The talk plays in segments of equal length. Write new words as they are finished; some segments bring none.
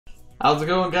How's it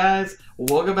going, guys?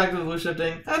 Welcome back to the Blue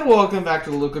Shifting, and welcome back to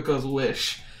the Lukako's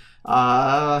Wish.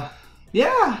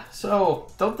 Yeah, so,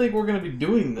 don't think we're going to be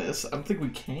doing this. I don't think we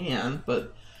can,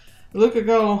 but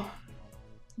Lukako,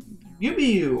 you be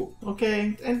you,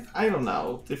 okay? And I don't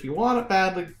know, if you want it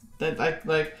badly, then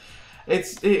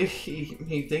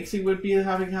he thinks he would be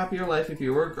having a happier life if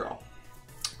you were a girl.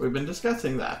 We've been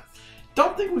discussing that.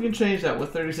 Don't think we can change that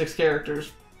with 36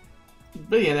 characters.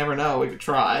 But you never know, we could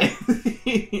try.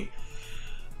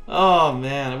 Oh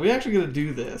man, are we actually gonna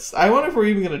do this? I wonder if we're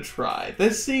even gonna try.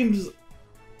 This seems...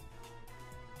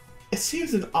 It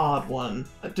seems an odd one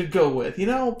to go with, you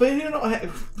know? But you know,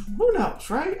 who knows,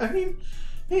 right? I mean,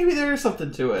 maybe there is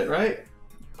something to it, right?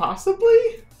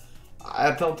 Possibly?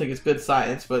 I don't think it's good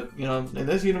science, but, you know, in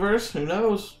this universe, who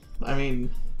knows? I mean,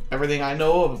 everything I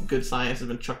know of good science has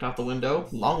been chucked out the window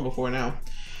long before now.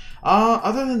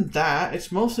 Other than that,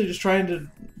 it's mostly just trying to,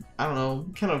 I don't know,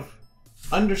 kind of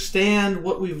understand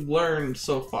what we've learned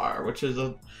so far, which is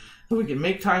that we can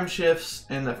make time shifts,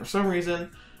 and that for some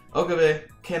reason, Okabe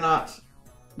cannot,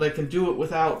 can do it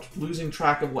without losing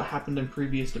track of what happened in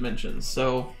previous dimensions.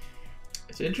 So,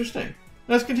 it's interesting.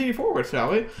 Let's continue forward,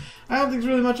 shall we? I don't think there's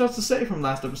really much else to say from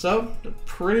last episode. It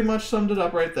pretty much summed it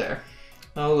up right there.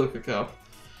 Oh, Lukako.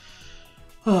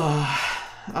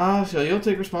 So you'll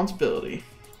take responsibility.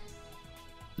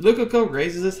 Lukako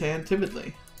raises his hand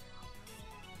timidly.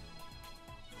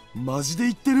 マジで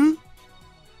言ってる?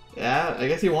 Yeah, I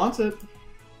guess he wants it.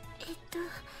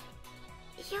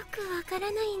 よくわから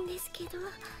ないんですけど、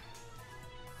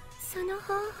その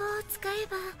方法を使え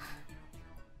ば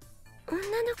女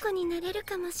の子になれる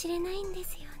かもしれないんで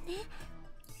すよね。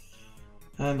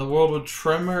And the world would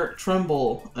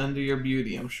tremble under your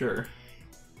beauty, I'm sure.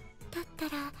 だった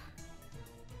ら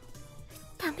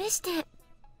試して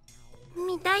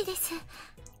みたいです。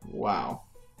 Wow.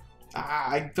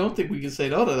 I don't think we can say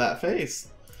no to that face.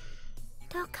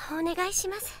 どうかお願いし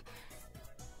ます。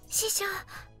師匠。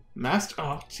 Master?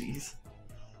 Oh, jeez.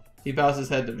 He bows his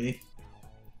head to me.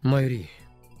 マユリ、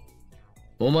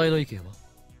お前の意見は?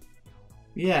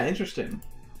 Yeah, interesting.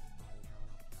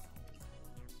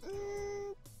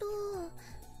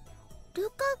 ル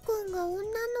カ君が女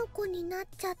の子になっ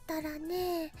ちゃったら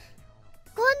ね、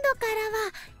今度から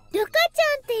はルカち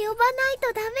ゃんって呼ばない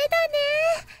とダメだ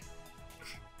ね。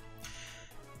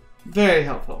 Very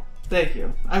helpful. Thank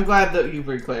you. I'm glad that you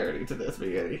bring clarity to this,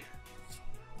 Spaghetti.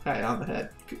 Pat on the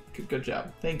head. Good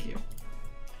job. Thank you.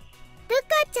 ル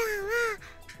カちゃん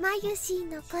はマユシ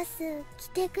ーのコス来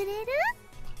てくれる?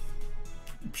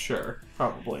 Sure,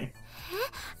 probably.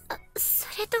 そ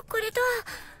れとこれとは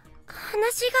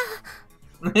話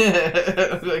が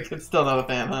Like, it's still not a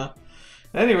fan, huh?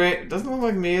 Anyway, it doesn't look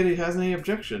like Miyuri has any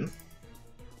objection.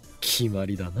 決ま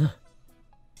りだな。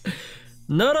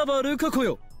ならばルカコ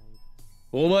よ、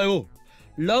お前を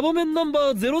ラボメンナン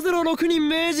バー006に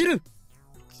命じる。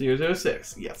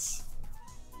006, yes.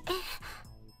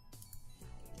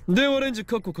 ではレンジ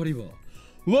カッコ仮は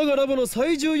我がラボの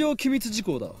最重要機密事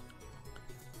項だ。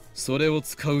それを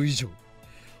使う以上、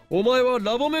お前は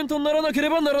ラボメンとならなけれ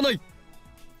ばならない。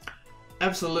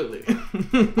 Absolutely. はい。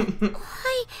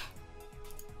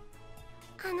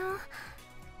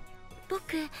僕、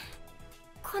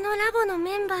このラボの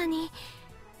メンバーに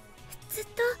ずっ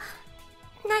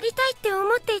となりたいって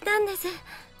思っていたんです。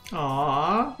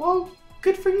 Aww, well,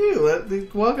 good for you.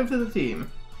 Welcome to the team.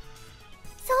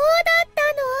 そうだった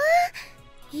の？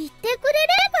言ってくれれ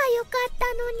ばよかった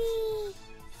のに。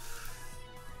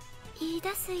言い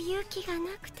出す勇気が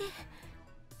なくて。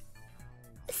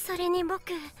それに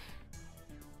僕、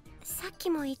さっき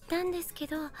も言ったんですけ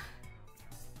ど、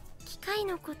機械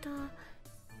のこと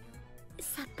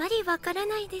さっぱりわから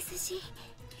ないですし。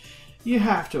 You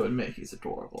have to admit he's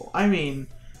adorable. I mean,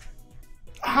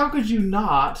 how could you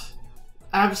not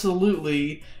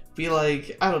absolutely be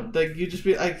like, I don't, like, you just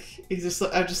be like, he's just,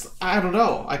 I don't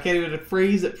know. I can't even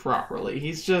phrase it properly.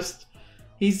 He's just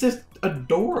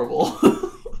adorable.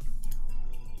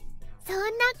 そん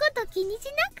なこと気にし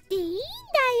なくていいん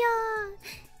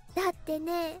だよ。だって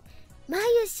ね、マ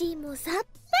ユシーもさっぱりだ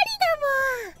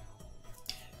もん。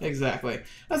 Exactly.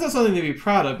 That's not something to be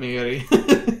proud of, Miyuri.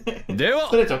 では、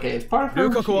 But it's okay. It's part of her.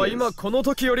 ルカコは今この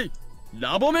時より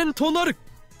ラボメンとなる。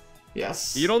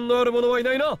 Yes. 異論のある者はい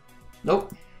ないな。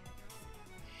 Nope.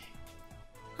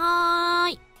 は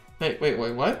ーい。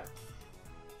 Wait, what?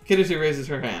 Kidisu raises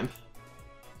her hand.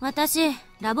 私、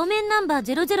ラボメンナンバ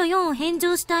ー004を返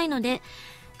上したいので、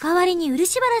代わりに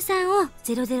漆原さんを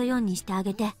004にしてあ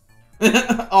げて。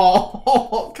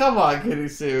Oh, come on,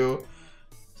 Kidisu.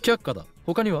 却下だ。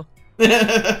他には？は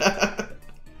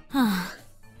あ、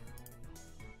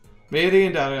Mayday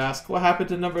and Dowd ask, what happened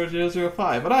to number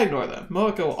 005? But I ignore them.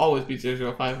 Moeka will always be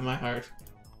 005 in my heart.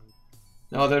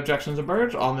 No other objections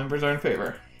emerge. All members are in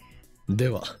favor. で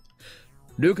は、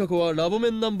ルカ子はラボメ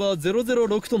ンナンバー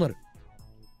006となる。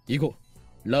以後、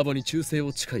ラボに忠誠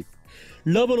を誓い、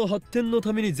ラボの発展の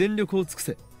ために全力を尽く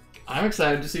せ。I'm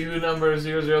excited to see who number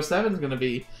 007 is going to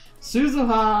be.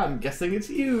 Suzuha, I'm guessing it's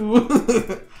you. はい。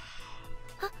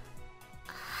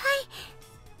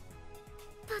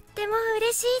とっても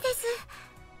嬉しいです。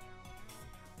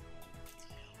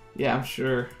Yeah, I'm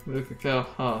sure. Lukako.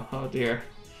 Oh dear.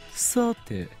 さ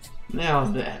て、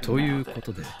Now then. というこ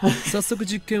とで、早速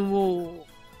実験を。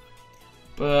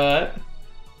But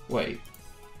wait.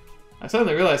 I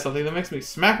suddenly realized something that makes me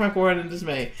smack my forehead in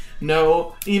dismay.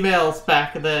 No emails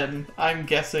back then, I'm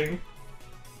guessing.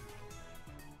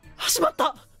 始まっ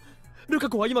た。ルカ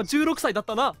子は今16歳だっ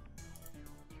たな。は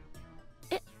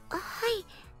い。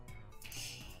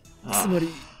つまり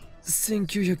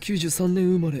1993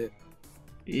年生まれ。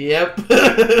Yep. そうだ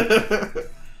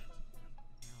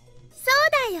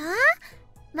よ。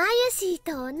マユシー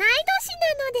と同い年なの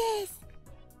です。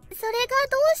それが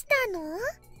どうしたの？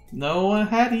 No one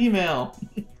had email.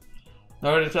 In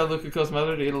order to tell Lukako's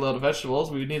mother to eat a load of vegetables,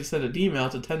 we would need to send an email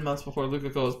to 10 months before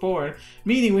Lukako was born,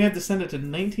 meaning we had to send it to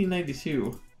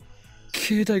 1992.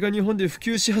 携帯が日本で普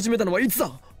及し始めたのはいつだ？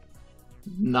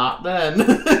 Not then.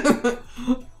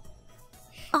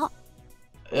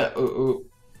 Yeah,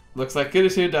 Looks like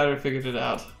Kirisu Dada figured it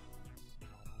out.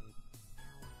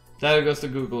 Dada goes to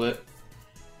Google it.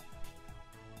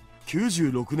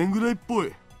 96年ぐらいっぽ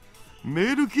い。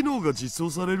メール機能が実装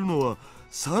されるのは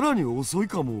さらに遅い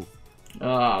かも。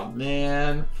Oh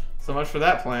man, so much for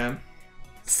that plan.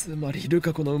 つまりル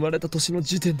カ子の生まれた年の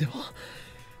時点では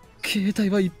携帯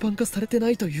は一般化されてな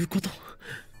いということ。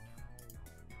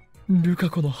ルカ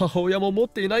子の母親も持っ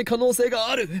ていない可能性が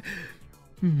ある。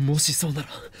もしそうなら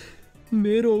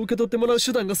メールを受け取ってもらう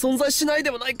手段が存在しない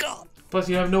ではないか。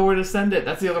 Plus you have nowhere to send it,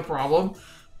 that's the other problem. ああ、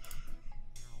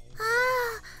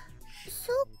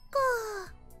そっか。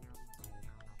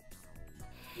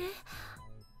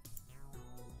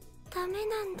ダメ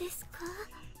なんですか？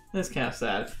 That's kind of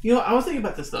sad. You know, I was thinking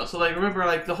about this though. So, like, remember,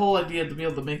 like, the whole idea to be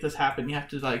able to make this happen, you have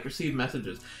to, like, receive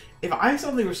messages. If I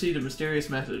suddenly received a mysterious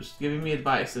message giving me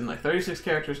advice in, like, 36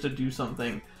 characters to do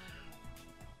something,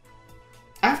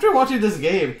 after watching this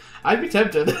game, I'd be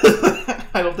tempted.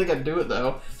 I don't think I'd do it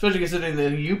though. Especially considering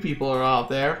that you people are out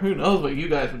there. Who knows what you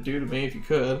guys would do to me if you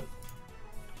could.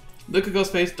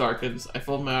 Lukako's face darkens. I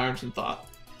fold my arms in thought.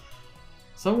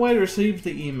 Some way to receive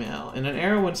the email in an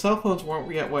era when cell phones weren't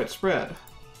yet widespread.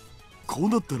 こう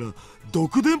なったら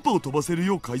毒電波を飛ばせる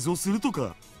よう改造すると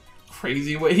か。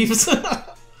Crazy waves.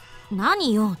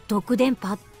 何よ、毒電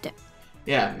波って。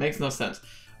 Yeah, makes no sense.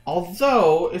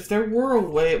 Although, if there were a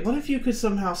way, what if you could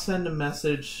somehow send a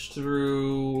message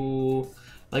through,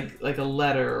 like a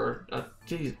letter or a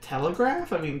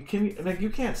telegraph? I mean, you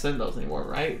can't send those anymore,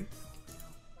 right?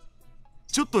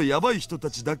 ちょっとヤバい人た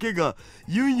ちだけが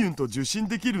ユンユンと受信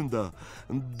できるんだ。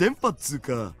電波っつう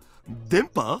か、電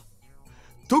波？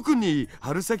特に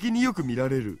春先によく見ら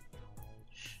れる。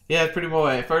Yeah, it's pretty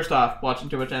much. First off, watching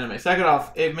too much anime. Second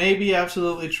off, it may be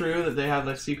absolutely true that they have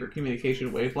like secret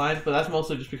communication wavelines, but that's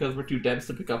mostly just because we're too dense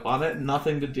to pick up on it.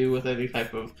 Nothing to do with any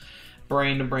type of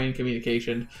brain-to-brain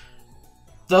communication.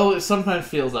 Though it sometimes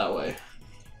feels that way.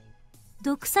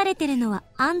 毒されてるのは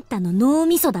あんたの脳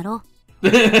みそだろ。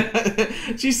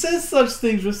She says such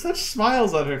things with such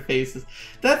smiles on her faces.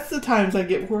 That's the times I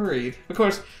get worried. Of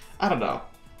course, I don't know.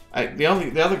 The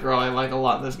other girl I like a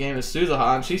lot in this game is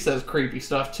Suzuha, and she says creepy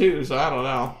stuff too, so I don't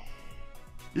know.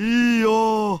 いい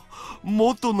よ。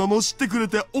もっと罵ってくれ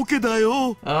て OK だ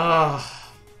よ。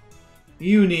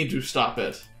You need to stop it. だ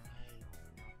っ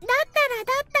たら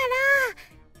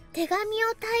手紙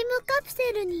をタイムカプセ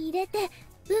ルに入れて埋める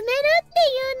っていう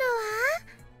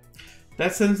のは？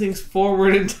 That sends things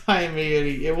forward in time,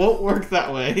 Mayuri. It won't work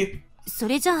that way. そ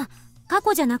れじゃあ過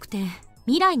去じゃなくて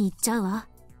未来に行っちゃうわ。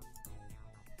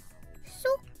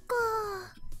そっか。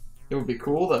It would be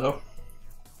cool though.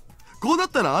 こうなっ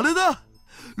たらあれだ。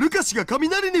ルカ氏が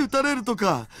雷に打たれると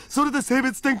か、それで性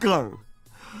別転換。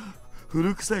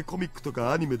古臭いコミックと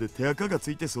かアニメで手垢が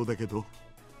ついてそうだけど。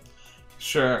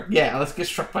Sure. Yeah, let's get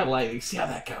struck by lightning. See how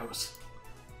that goes.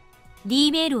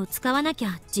 D メールを使わなき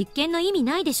ゃ実験の意味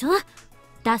ないでしょ。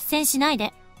脱線しない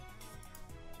で。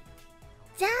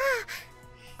じゃあ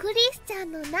クリスちゃ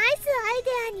んのナイスアイ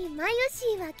デアにマユ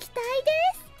シーは期待で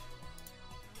す。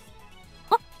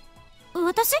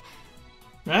私？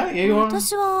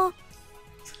私は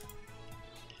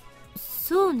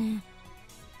そうね。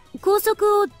高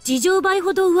速を事情倍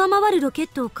ほど上回るロケッ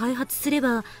トを開発すれ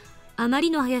ばあま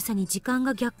りの速さに時間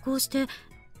が逆行して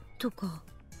とか。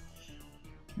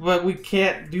 But we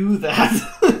can't do that.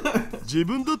 自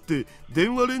分だって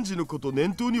電話レンジのこと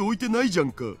念頭に置いてないじゃ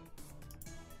んか。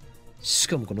し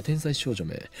かもこの天才少女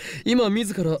め、今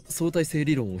自ら相対性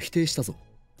理論を否定したぞ。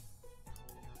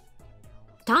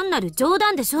単なる冗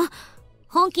談でしょ。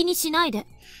本気にしないで。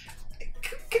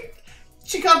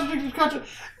She contradicted.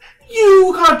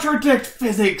 You contradict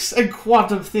physics and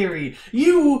quantum theory.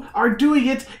 You are doing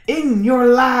it in your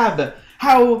lab.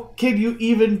 How can you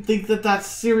even think that that's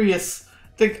serious?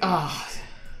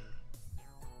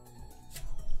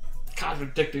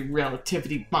 Contradicting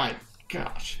relativity. My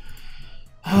gosh.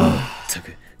 った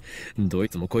く、どい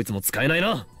つもこいつも使えない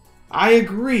な。I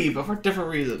agree, but for different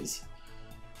reasons.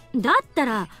 だった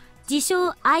ら自称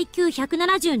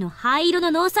IQ170 の灰色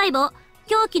の脳細胞、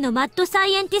狂気のマッドサ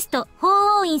イエンティスト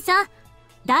法王院さん、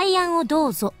代案をど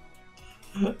うぞ。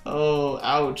Oh,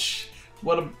 ouch.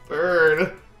 What a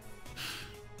bird.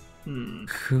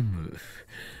 ふむ。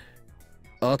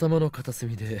頭の片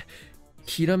隅で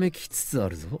ひらめきつつあ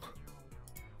るぞ。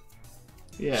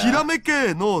Yeah. ひらめ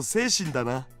けの精神だ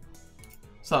な。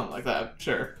 Something like that,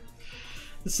 sure.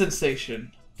 The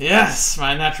sensation. Yes,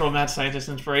 my natural mad scientist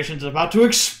inspiration is about to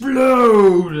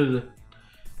explode!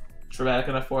 Dramatic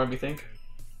enough for him, you think?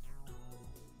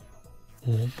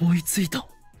 思いついた。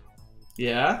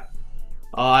Yeah?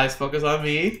 All eyes focus on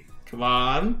me. Come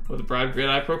on, with a broad grin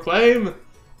I proclaim.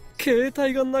 携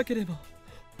帯がなければ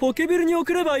ポケベルに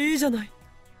送ればいいじゃない。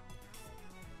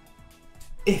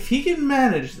If he can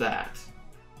manage that,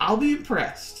 I'll be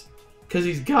impressed. Because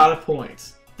he's got a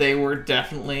point. They were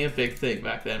definitely a big thing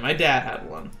back then. My dad had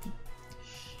one.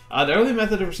 The early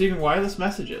method of receiving wireless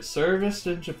messages, serviced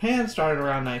in Japan, started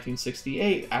around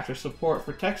 1968. After support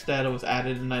for text data was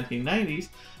added in the 1990s,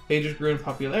 pagers grew in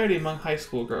popularity among high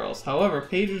school girls. However,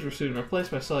 pagers were soon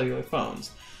replaced by cellular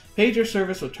phones. Pager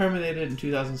service was terminated in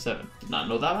 2007. Did not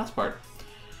know that last part.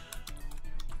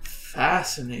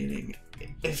 Fascinating.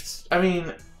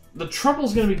 The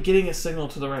trouble's going to be getting a signal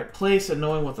to the right place and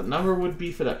knowing what the number would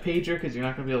be for that pager, because you're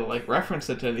not going to be able to reference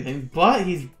it to anything, but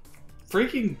he's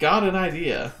freaking got an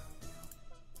idea.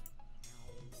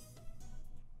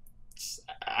 It's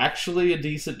actually a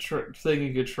decent thing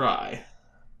you could try.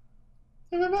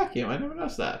 Look at my vacuum, I never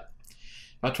noticed that.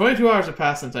 About 22 hours have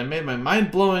passed since I made my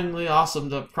mind-blowingly awesome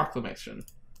proclamation.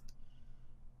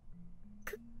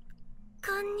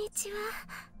 Konnichiwa.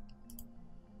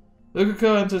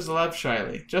 Lukako enters the lab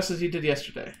shyly, just as he did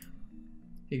yesterday.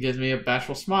 He gives me a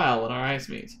bashful smile when our eyes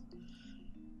meet.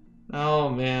 Oh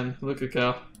man,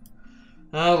 Lukako.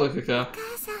 Oh, Lukako.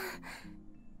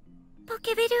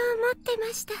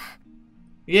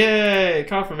 Yay!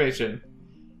 Confirmation.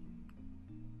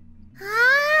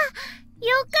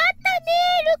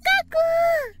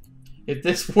 If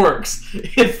this works,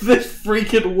 if this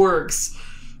freaking works,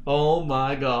 oh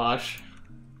my gosh.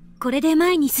 これで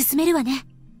前に進めるわね。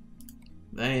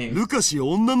Dang. ルカシ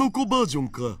女の子バージョン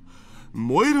か。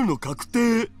燃えるの確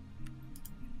定。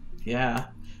Yeah.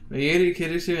 Mayuri,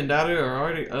 Kirusu, and Daru are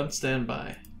already on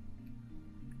standby.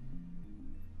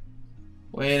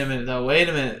 Wait a minute, though. Wait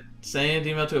a minute. Sending an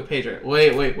email to a pager.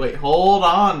 Wait. Hold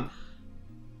on.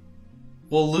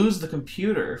 We'll lose the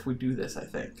computer if we do this, I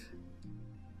think.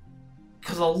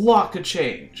 Because a lot could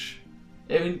change.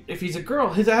 I mean, if he's a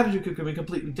girl, his attitude could be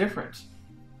completely different.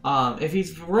 If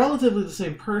he's relatively the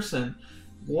same person,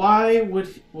 why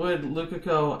would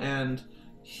Lukako and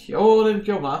Hyoden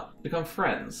Gyoma become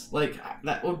friends? Like,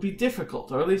 that would be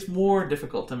difficult, or at least more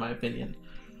difficult in my opinion.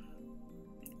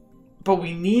 But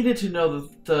we needed to know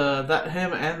that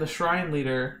him and the Shrine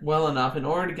Leader well enough in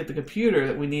order to get the computer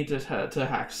that we need to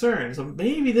hack CERN. So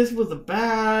maybe this was a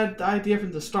bad idea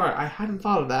from the start. I hadn't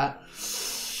thought of that.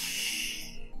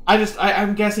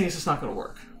 I'm guessing it's just not going to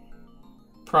work.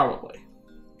 Probably.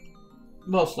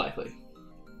 Most likely.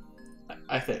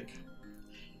 I think.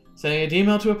 Sending an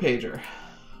email to a pager.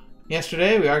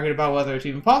 Yesterday, we argued about whether it's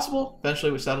even possible.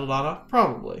 Eventually, we settled on a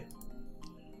probably.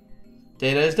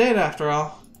 Data is data, after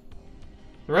all.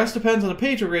 The rest depends on the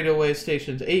pager radio wave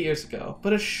stations 8 years ago,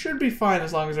 but it should be fine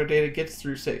as long as our data gets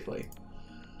through safely.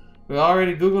 We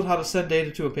already Googled how to send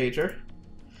data to a pager.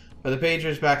 For the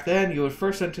pagers back then, you would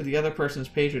first enter the other person's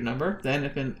pager number, then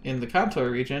if in the Kanto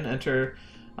region, enter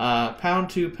 #2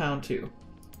 #2.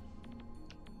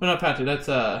 Well, not pound 2, that's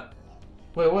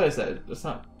wait, what is that? That's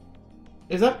not...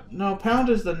 Is that... No, pound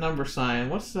is the number sign.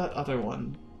 What's that other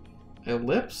one?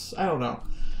 Ellipse? I don't know.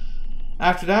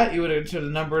 After that, you would enter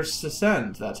the numbers to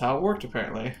send. That's how it worked,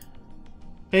 apparently.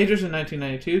 Pagers in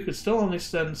 1992 could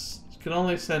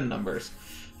only send numbers.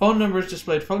 Phone numbers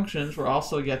displayed functions were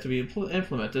also yet to be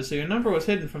implemented, so your number was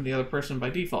hidden from the other person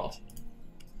by default.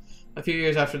 A few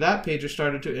years after that, Pager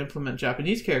started to implement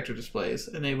Japanese character displays,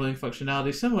 enabling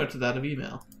functionality similar to that of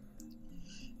email.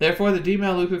 Therefore, the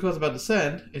D-mail Lukako is about to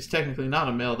send, it's technically not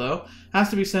a mail though, has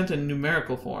to be sent in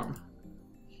numerical form.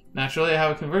 Naturally, I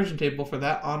have a conversion table for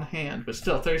that on hand, but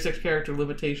still, 36 character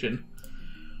limitation.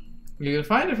 You can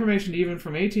find information even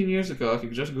from 18 years ago if you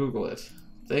just Google it.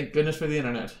 Thank goodness for the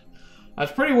internet. I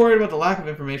was pretty worried about the lack of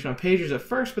information on Pagers at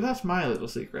first, but that's my little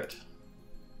secret.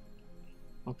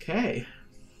 Okay.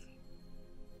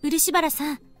 漆原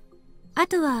さん、あ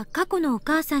とは過去のお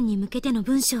母さんに向けての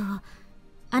文章を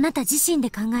あなた自身で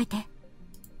考えて。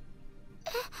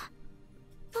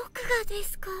僕がで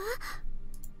すか？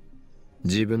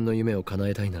自分の夢を叶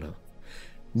えたいなら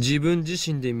自分自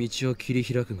身で道を切り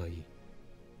開くがいい。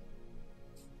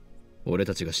俺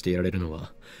たちがしてやれるの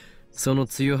はその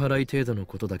強払い程度の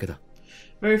ことだけだ。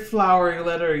Very flowery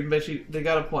lettering, but they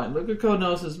got a point. Lukako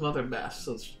knows his mother best,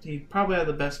 so he probably had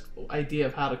the best idea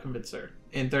of how to convince her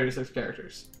in 36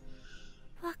 characters.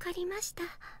 わかりました。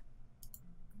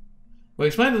We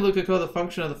explained to Lukako the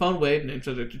function of the phone wave named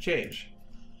subject to change.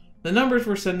 The numbers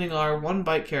we're sending are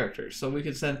 1-byte characters, so we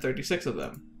could send 36 of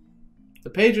them. The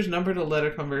pager's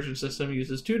number-to-letter conversion system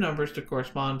uses 2 numbers to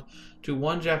correspond to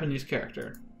 1 Japanese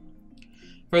character.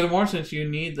 Furthermore, since you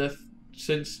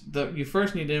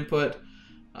first need to input,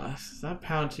 it's not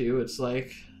 #2, it's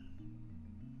like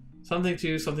something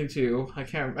 2, something 2.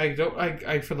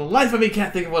 I for the life of me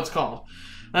can't think of what it's called.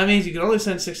 That means you can only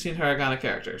send 16 hiragana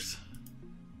characters.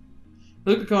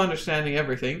 Lukako, understanding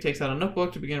everything, takes out a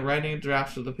notebook to begin writing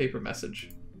drafts of the paper message.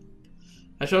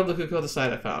 I showed Lukako the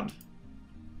site I found.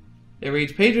 It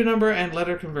reads pager number and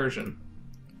letter conversion.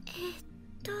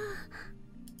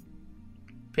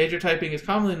 Pager typing is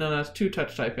commonly known as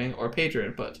two-touch typing or pager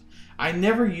input. I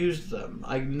never used them.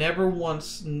 I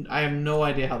have no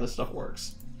idea how this stuff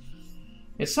works.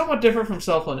 It's somewhat different from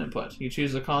cell phone input. You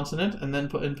choose the consonant and then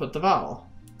input the vowel.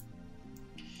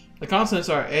 The consonants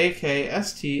are A, K,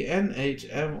 S, T, N, H,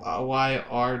 M, Y,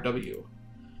 R, W.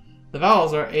 The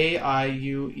vowels are A, I,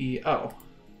 U, E, O.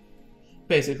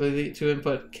 Basically, to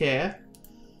input K,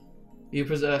 you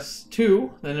press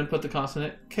 2, then input the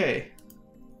consonant K.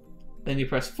 Then you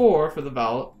press 4 for the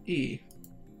vowel E.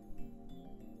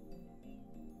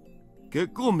 結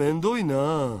構めんどい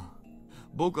な。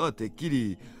僕はてっき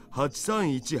り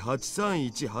831、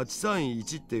831、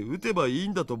831って打てばいい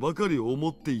んだとばかり思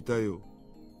っていたよ。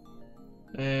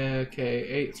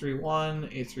Okay, 831,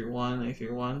 831,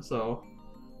 831. So,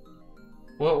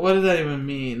 what does that even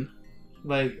mean?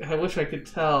 Like, I wish I could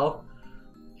tell.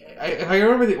 If I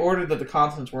remember the order that the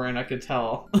consonants were in, I could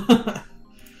tell.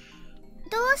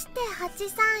 どうして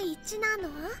831なの？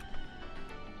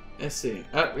 Let's see.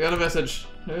 Oh, we got a message.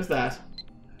 Who's that?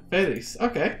 Felix.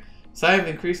 Okay. Sign of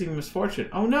increasing misfortune.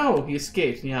 Oh no, he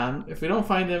escaped, Nyan. If we don't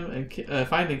find him and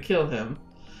find and kill him,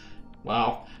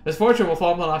 wow, misfortune will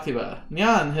fall upon Akiba.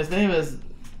 Nyan, his name is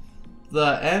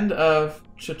the end of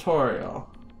tutorial.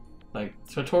 Like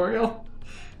tutorial.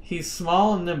 He's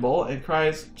small and nimble and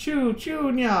cries, "Choo,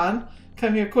 choo, Nyan!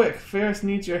 Come here quick. Ferris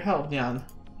needs your help, Nyan."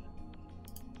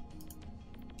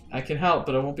 I can help,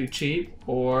 but it won't be cheap.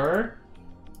 Or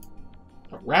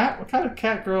a rat? What kind of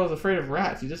cat girl is afraid of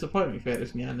rats? You disappoint me,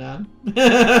 Ferris, Nyan.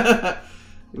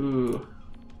 Ooh.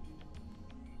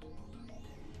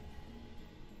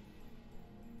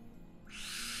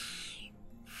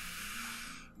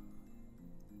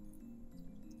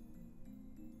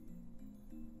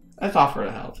 Let's offer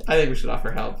help. I think we should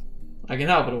offer help. I can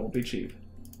help, but it won't be cheap.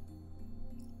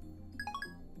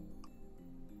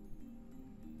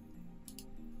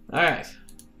 Alright.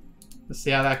 Let's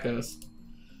see how that goes.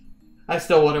 I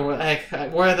still wonder what the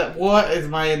heck, what is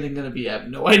my ending gonna be? I have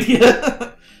no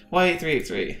idea. Why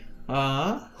 8383?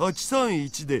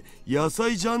 831で野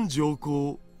菜じゃん上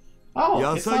皇。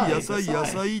野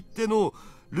菜っての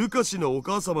ルカシのお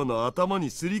母様の頭に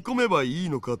すり込めばいい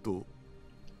のかと。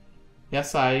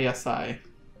Yasai.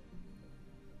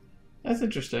 That's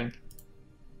interesting.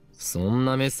 そん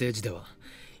なメッセージでは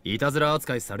いたずら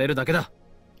扱いされるだけだ。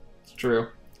It's true.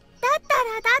 だった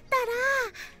ら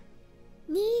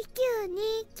29292929っ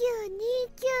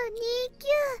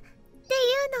てい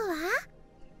うのは？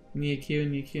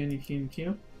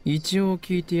 29292929? 一応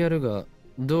聞いてやるが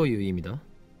どういう意味だ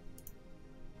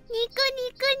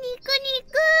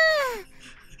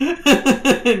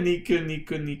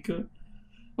？Niku.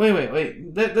 Wait.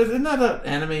 Isn't that an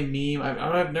anime meme?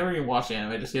 I've never even watched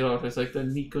anime. I just see it all. It's like the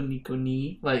Niku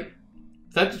ni. Like,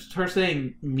 is that just her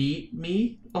saying meet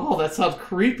me? Oh, that sounds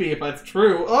creepy if that's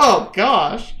true. Oh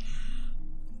gosh.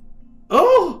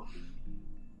 Oh.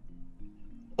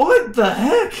 What the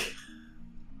heck?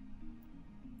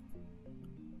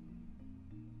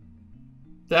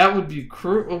 That would be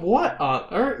what on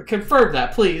earth? Confirm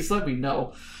that, please. Let me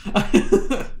know.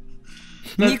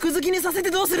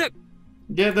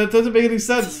 Yeah, that doesn't make any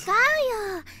sense. 違うよ。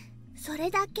そ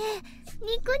れだけ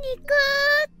肉肉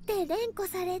って連呼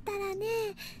されたらね、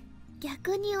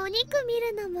逆にお肉見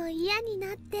るのも嫌に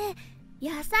なって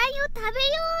野菜を食べよ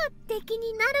うって気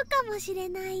になるかもしれ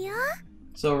ないよ。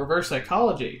 So reverse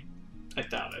psychology. I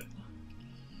doubt it.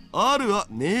 あるは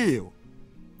ねえよ。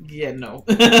 Yeah, no.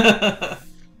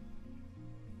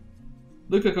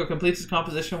 Lukako completes his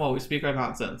composition while we speak our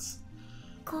nonsense.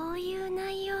 こういう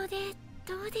内容で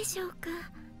どうでしょうか。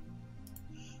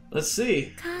 Let's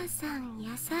see. 母さん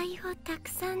野菜をたく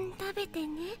さん食べて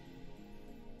ね。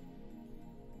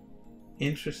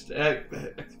 Interesting.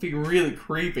 It's being really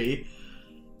creepy.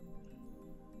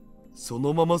 そ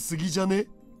のまますぎじゃね？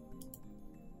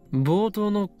冒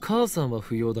頭の母さんは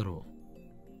不要だろ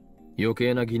う。余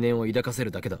計な疑念を抱かせ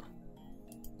るだけだ。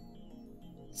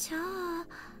じゃあ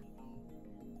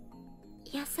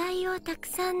野菜をたく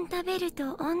さん食べる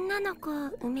と女の子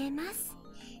を産めます。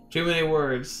 Too many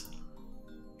words.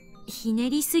 ひね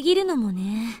りすぎるのも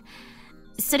ね。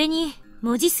それに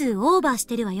文字数オーバーし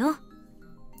てるわよ。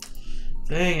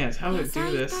 Dang it, how 野 would it do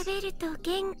菜 this? 食べると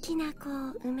元気な子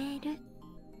を産める。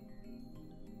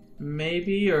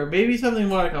 Maybe, or maybe something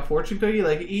more like a fortune cookie,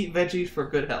 like eat veggies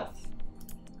for good health.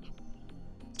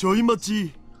 ちょい待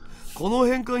ち。この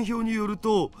変換表による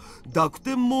と濁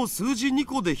点も数字2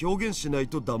個で表現しない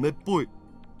とダメっぽい。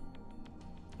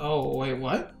 Oh, wait,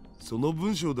 what? その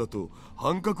文章だと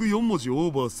半角4文字オ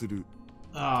ーバーする。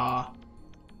Ah.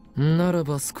 なら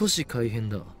ば少し改変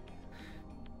だ。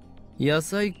野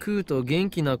菜食うと元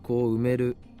気な子を産め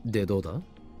るでどうだ？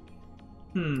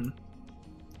 Hmm.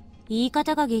 言い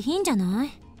方が下品じゃない？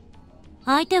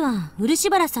相手は漆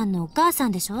原さんのお母さ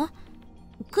んでしょ？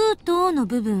食うとの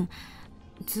部分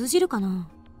通じるかな？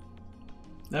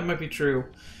 That might be true.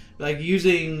 Like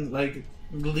using like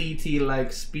Gleety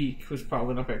like speak was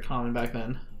probably not very common back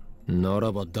then. な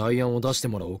らば代案を出して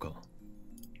もらおうか。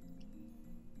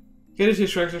Kidashi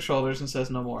shrugs her shoulders and says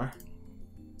no more.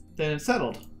 Then it's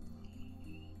settled.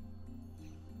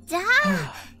 じゃあ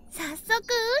早速打って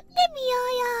みよ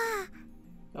うよ。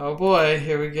 Oh boy,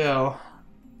 here we go.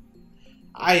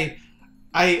 I'm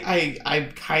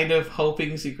kind of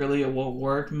hoping secretly it won't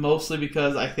work, mostly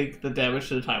because I think the damage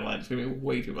to the timeline is going to be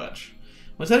way too much.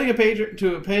 When sending a pager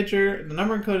to a pager, the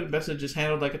number encoded message is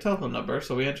handled like a telephone number,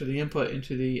 so we enter the input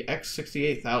into the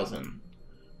X68000.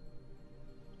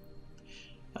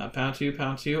 Pound 2,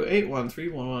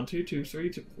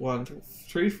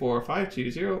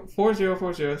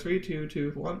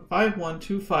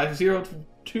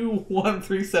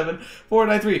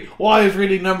 Why is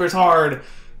reading numbers hard?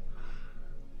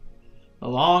 A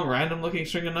long, random-looking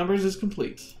string of numbers is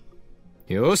complete.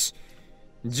 よし、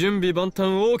準備万端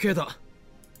OK だ。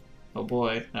 Oh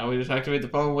boy, now we just activate the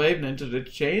phone wave and enter the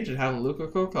change and have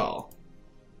Lukako call.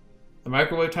 The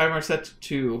microwave timer is set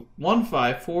to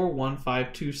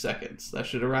 154152 seconds. That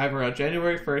should arrive around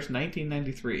January 1st,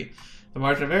 1993. The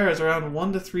margin of error is around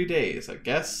 1 to 3 days. I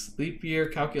guess leap year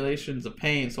calculation's a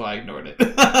pain, so I ignored it.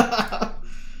 I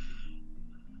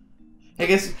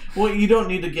guess, well, you don't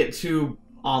need to get too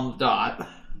on the dot.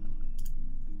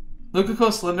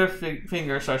 Lukako's slender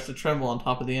finger starts to tremble on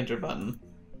top of the enter button.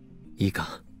 いい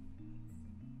か。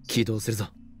起動するぞ。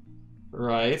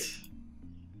 Right.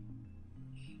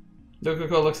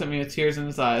 Lukako looks at me with tears in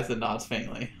his eyes and nods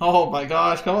faintly. Oh my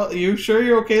gosh, come on. You sure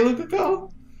you're okay,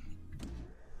 Lukako?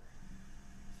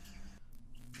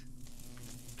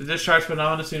 The discharge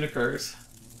phenomenon soon occurs.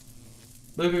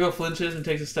 Lukako flinches and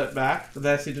takes a step back, but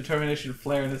then I see determination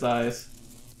flare in his eyes.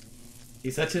 He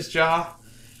sets his jaw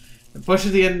and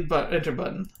pushes the enter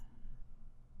button.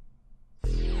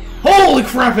 Holy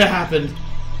crap, it happened!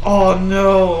 Oh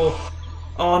no!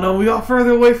 Oh no, we got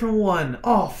further away from 1.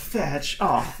 Oh, fetch.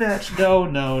 Oh, fetch. No,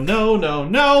 no, no, no,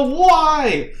 no.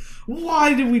 Why?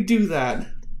 Why did we do that?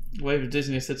 Wave of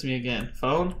dizziness hits me again.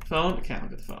 Phone? Phone? I can't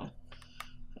look at the phone.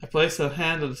 I place a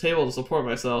hand on the table to support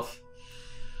myself.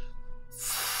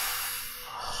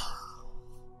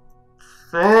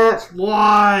 Fetch.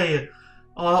 Why?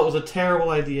 Oh, that was a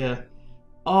terrible idea.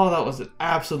 Oh, that was an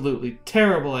absolutely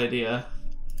terrible idea.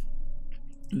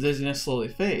 The dizziness slowly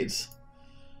fades.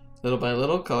 Little by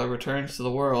little, color returns to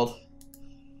the world.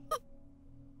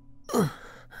 Phone,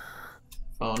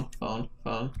 phone,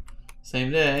 phone.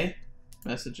 Same day.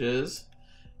 Messages.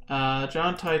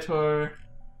 John Titor.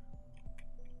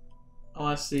 I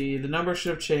want to see. The number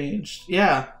should have changed.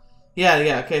 Yeah.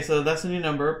 Yeah. Okay, so that's the new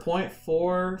number.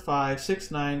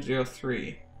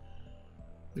 0.456903.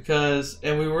 Because,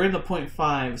 and we were in the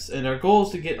 0.5s, and our goal is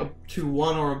to get up to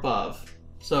 1 or above.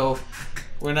 So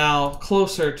we're now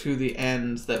closer to the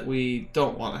end that we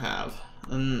don't want to have.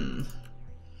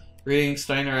 Reading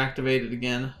Steiner activated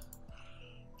again.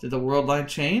 Did the world line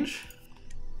change?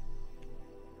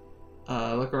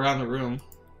 Look around the room.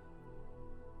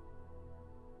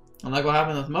 Unlike what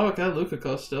happened with Moeka,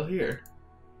 Lukako's still here.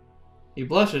 He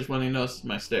blushes when he notices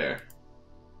my stare.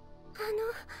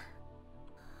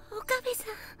 岡部さん、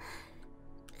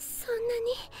そんな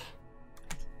に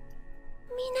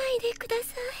見ないでくだ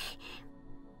さ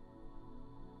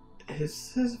い。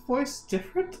 Is his voice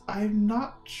different? I'm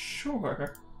not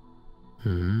sure.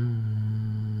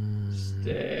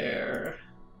 Stare.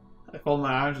 I fold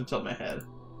my arms and tilt my head.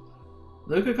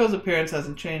 Lukako's appearance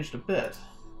hasn't changed a bit.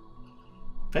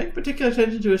 Paying particular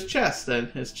attention to his chest and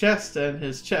his chest and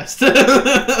his chest.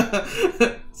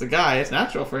 It's a guy, it's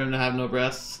natural for him to have no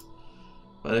breasts.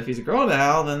 But if he's a girl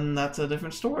now, then that's a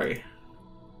different story.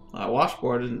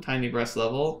 Washboard isn't tiny breast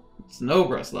level, it's no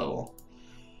breast level.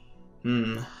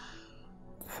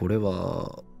 これ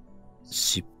は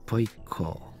失敗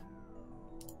か。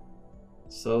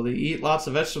 So the eat lots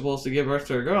of vegetables to give birth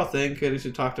to a girl thing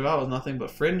Kirisu talked about was nothing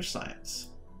but fringe science.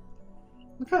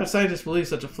 What kind of scientists believe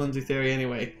such a flimsy theory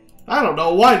anyway? I don't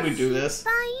know, why'd we do this?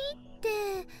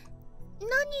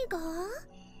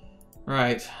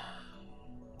 Right.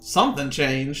 Something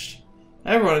changed.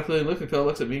 Everyone, including Lukako,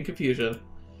 looks at me in confusion.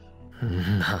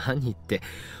 何って、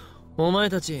お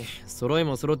前たち揃い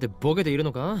も揃ってボケている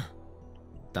のか？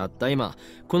たった今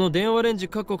この電話レンジ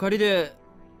カッコ仮で。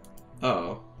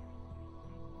 Uh-oh.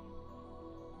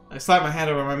 I slap my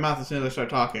hand over my mouth as soon as I start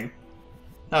talking.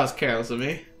 That was careless of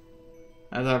me.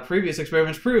 As our previous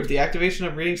experiments proved, the activation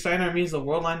of reading Steiner means the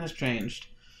world line has changed.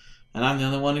 And I'm the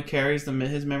only one who carries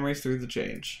his memories through the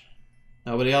change.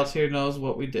 Nobody else here knows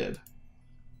what we did.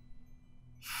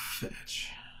 Fetch.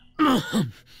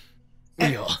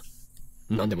 Yeah.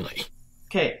 なんでもない。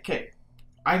 Okay.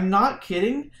 I'm not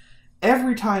kidding.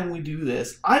 Every time we do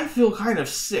this, I feel kind of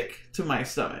sick to my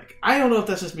stomach. I don't know if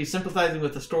that's just me sympathizing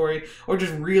with the story or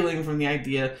just reeling from the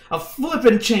idea of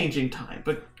flippin' changing time,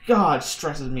 but God, it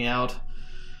stresses me out.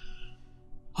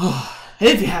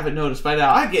 If you haven't noticed by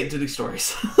now, I get into these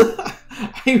stories.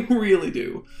 I really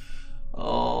do.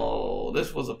 Oh,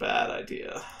 this was a bad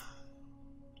idea.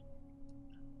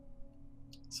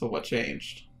 So what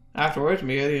changed? Afterwards,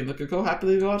 Miyuri and Lukako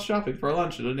happily go out shopping for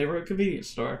lunch at a neighborhood convenience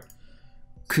store.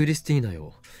 クリスティーナ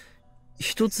よ。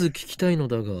一つ聞きたいの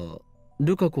だが、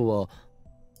ルカコは。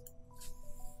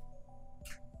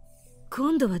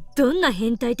今度はどんな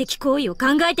変態的行為を考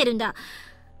えてるんだ。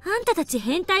あんたたち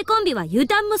変態コンビは油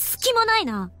断も隙もない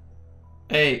な。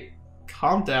Hey,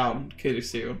 calm down,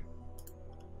 Kirisu.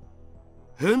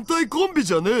 変態コンビ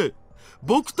じゃねえ。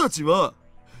僕たちは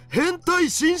変態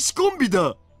紳士コンビ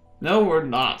だ。No, we're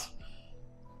not.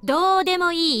 どうで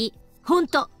もいい。ほん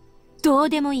と、どう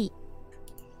でもいい。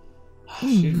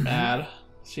She's mad.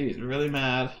 She's really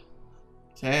mad.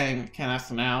 Dang, I can't ask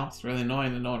now. It's really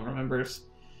annoying that no one remembers.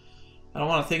 I don't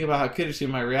want to think about how Kirisu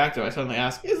might react if I suddenly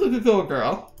ask, is Lukako a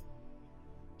girl?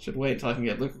 Should wait until I can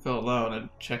get Lukako alone and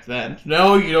check then.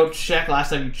 No, you don't check. Last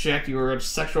time you checked, you were in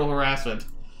sexual harassment.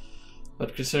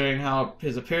 But considering how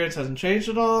his appearance hasn't changed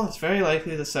at all, it's very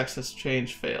likely the sexist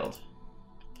change failed.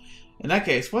 In that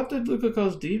case, what did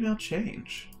Lukako's D-mail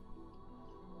change?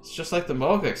 It's just like the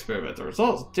Mocha experiment. The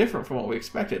result's different from what we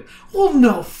expected. Well,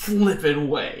 no flippin'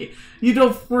 way. You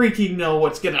don't freaking know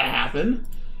what's gonna happen.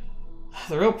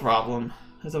 The real problem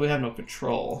is that we have no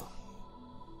control.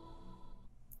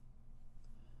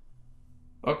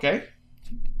 Okay.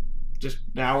 Just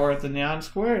now we're at the Nyan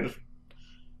Square.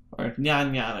 Or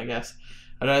Nyan Nyan, I guess.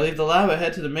 After I leave the lab, I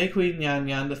head to the May Queen Nyan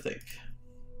Nyan to think.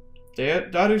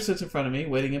 Daru sits in front of me,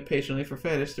 waiting impatiently for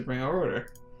Fetish to bring our order.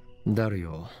 ダル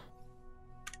よ。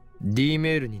D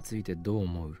メールについてどう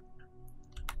思う？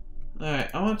 Alright,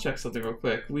 I want to check something real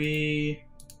quick. We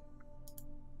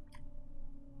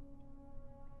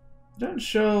don't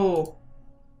show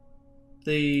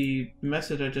the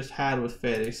message I just had with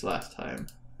Fetish last time.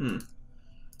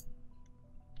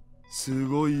 す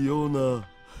ごいような、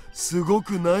すご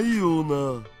くないよう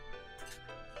な。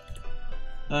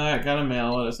Alright, got a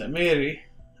mail. What is it? Miri.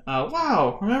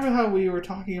 Wow, remember how we were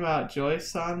talking about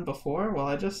Joy-san before? Well,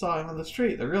 I just saw him on the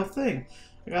street, the real thing.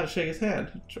 I gotta shake his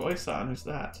hand. Joy-san, who's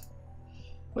that?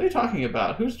 What are you talking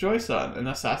about? Who's Joy-san? An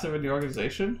assassin in the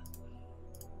organization?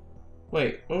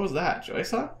 Wait, what was that?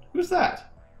 Joy-san? Who's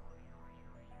that?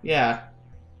 Yeah.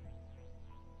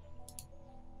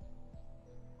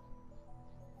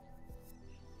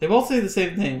 They both say the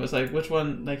same thing, but it's like, which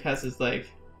one, like, has his, like...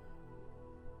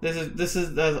 This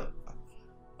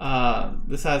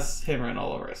has him written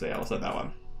all over it, so yeah, we'll send that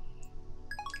one.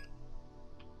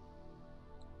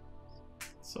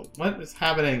 So what is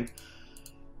happening?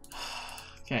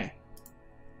 Okay.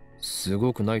 す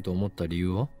ごくないと思った理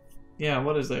由は？ Yeah,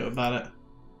 what is there about it?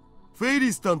 フェイ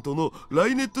リスタンとのラ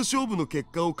イネット勝負の結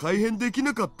果を改変でき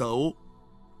なかったお。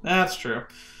 That's true.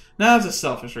 Now it's a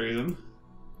selfish reason.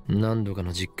 何度か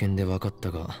の実験で分かった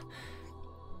が、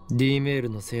D メール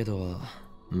の精度は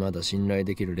まだ信頼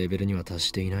できるレベルには達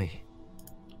していない。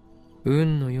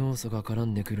運の要素が絡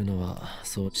んでくるのは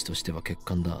装置としては欠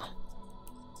陥だ。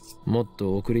もっ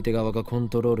と送り手側がコン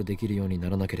トロールできるようにな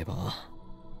らなければ、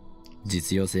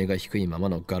実用性が低いまま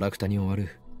のガラクタに終わ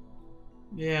る。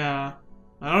Yeah.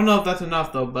 I don't know if that's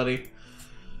enough though, buddy.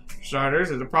 For starters,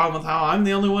 there's a problem with how I'm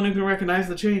the only one who can recognize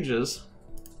the changes.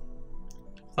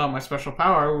 Without my special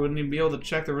power, I wouldn't even be able to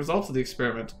check the results of the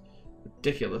experiment.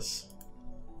 Ridiculous.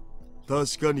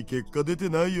 確かに結果出て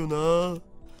ないよな。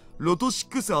ロト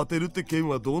6当てるって件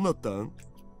はどうなったん？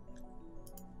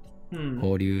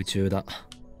保留中だ。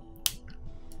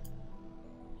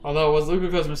Although it was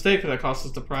Lukako's mistake that cost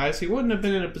us the prize, he wouldn't have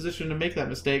been in a position to make that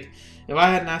mistake if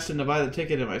I hadn't asked him to buy the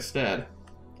ticket in my stead.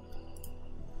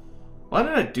 Why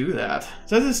did I do that? It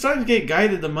says it's starting to get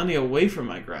guided the money away from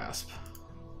my grasp.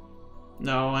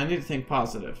 No, I need to think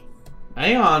positive.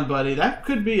 Hang on, buddy. That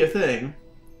could be a thing.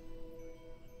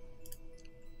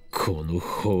 この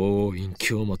法院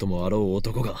京馬ともあろう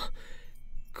男が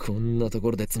こんなと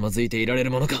ころでつまずいていられる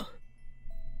ものか。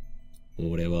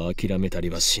俺は諦めたり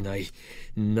はしない。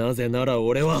なぜなら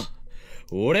俺が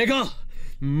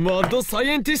マッドサイ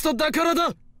エンティストだから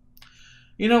だ。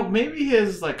You know, maybe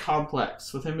his like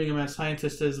complex with him being a mad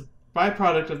scientist is a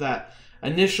byproduct of that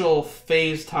initial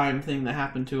phase time thing that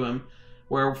happened to him,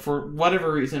 where for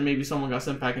whatever reason, maybe someone got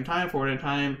sent back in time forward in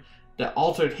time that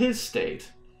altered his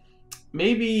state.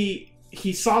 Maybe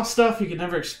he saw stuff he could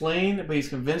never explain, but he's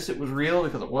convinced it was real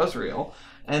because it was real,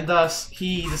 and thus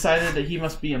he decided that he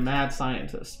must be a mad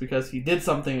scientist because he did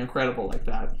something incredible like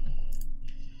that.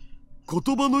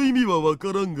 言葉の意味はわ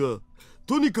からんが、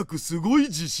とにかくすごい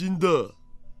自信だ。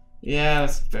Yeah,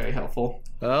 that's very helpful.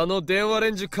 あの電話レ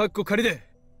ンジカッコ仮で、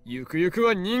ゆくゆく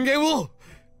は人間を、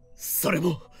それ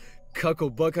も過去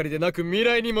ばかりでなく未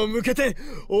来にも向けて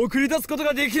送り出すこと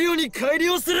ができるように改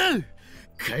良する。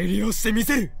改良してみ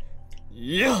せる。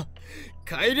いや、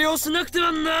改良しなくて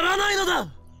はならないの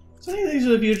だ。Saying things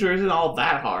to the future isn't all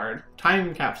that hard.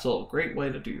 Time capsule, great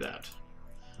way to do that.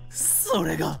 そ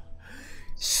れが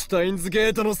シュタインズゲ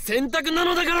ートの選択な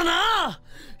のだからな。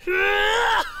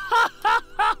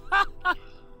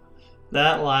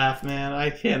That laugh, man,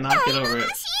 I cannot get over it.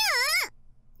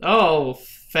 Oh,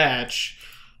 fetch.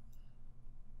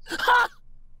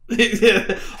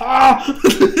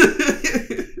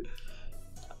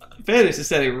 Fanus is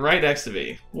standing right next to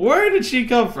me. Where did she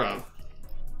come from?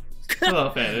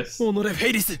 Hello, Fanus. おのれフェ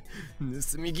イリス、盗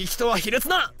み聞きとは卑劣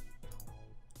な。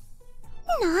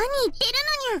何言ってる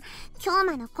のにゃ。京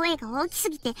馬の声が大きす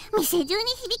ぎて店中に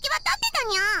響き渡ってた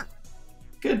にゃ。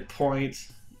 Good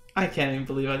point. I can't even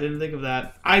believe I didn't think of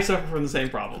that. I suffer from the same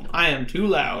problem. I am too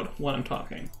loud when I'm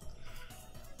talking.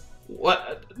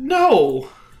 What? No!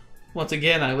 Once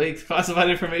again, I leaked classified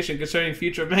information concerning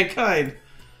future mankind.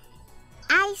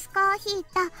 アイスコーヒー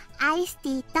とアイステ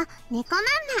ィーと猫まんま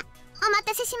お待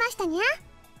たせしましたにゃ。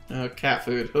 Oh, cat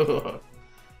food.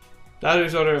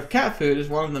 Daughter's order of cat food is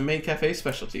one of the main cafe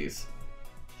specialties.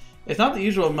 It's not the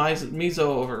usual miso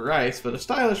over rice, but a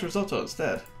stylish risotto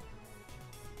instead.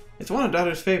 It's one of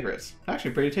Daughter's favorites.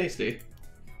 Actually pretty tasty.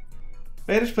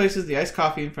 Vantage places the iced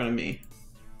coffee in front of me.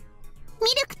 ミ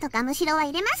ルクとガムシロは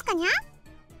入れますかにゃ。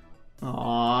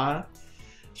 Aww.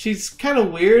 She's kind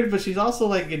of weird, but she's also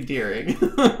like endearing.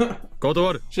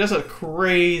 断る。 She has a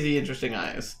crazy interesting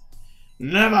eyes.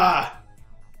 Never!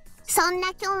 そん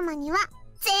な京馬には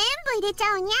全部入れち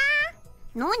ゃうにゃ。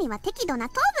脳には適度な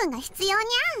糖分が必要に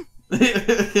ゃ。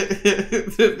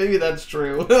 Maybe that's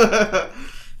true.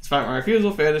 Despite my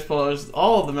refusal, Fanus pours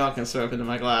all of the milk and syrup into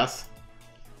my glass.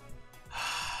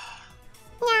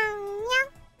 に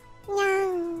ゃんにゃんにゃ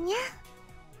んにゃん。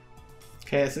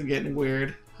 Okay, this is getting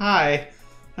weird. Hi.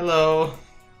 Hello.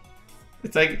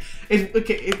 It's like,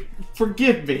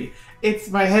 forgive me. It's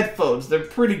my headphones. They're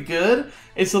pretty good.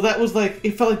 And so that was like,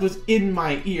 it felt like it was in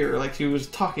my ear. Like she was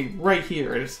talking right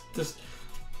here. And it's just,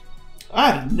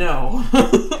 I don't know.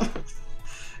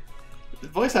 The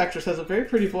voice actress has a very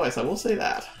pretty voice, I will say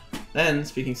that. Then,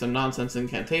 speaking some nonsense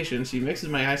incantation, she mixes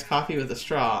my iced coffee with a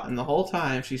straw, and the whole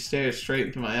time she stares straight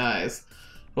into my eyes.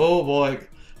 Oh boy.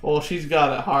 Oh, she's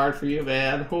got it hard for you,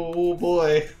 man. Oh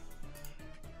boy.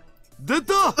 出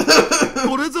た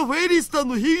これぞフェイリスタン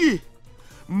の秘技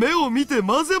目を見て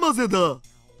混ぜ混ぜだ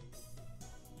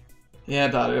Yeah,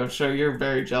 Daughter, I'm sure you're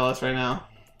very jealous right now.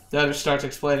 Daughter starts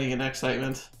explaining in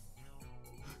excitement.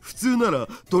 普通なら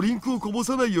ドリンクをこぼ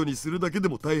さないようにするだけで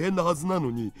も大変なはずな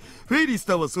のに、フェイリス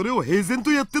ターはそれを平然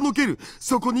とやってのける。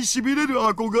そこにしびれる、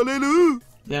憧れる。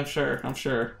 Yeah, I'm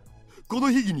sure. この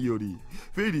秘技により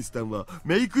フェイリスタンは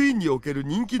メイクインにおける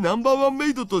人気ナンバーワンメ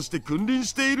イドとして君臨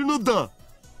しているのだ。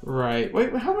 Right.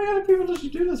 Wait, how many other people does she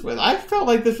do this with? I felt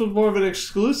like this was more of an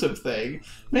exclusive thing.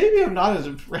 Maybe I'm not as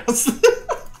impressed.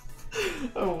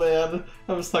 Oh man,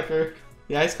 I'm a sucker.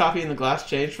 The iced coffee in the glass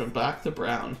changed from black to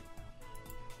brown.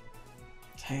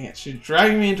 Dang it, she's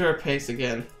dragging me into her pace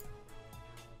again.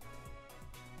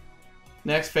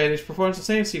 Next, Fetish performs the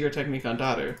same secret technique on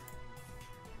Daughter.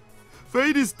 フ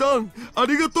ェイリスタン、あ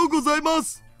りがとうございま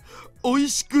す。おい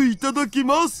しくいただき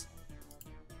ます。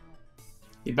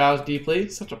 He bows deeply.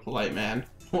 Such a polite man.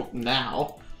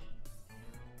 Now.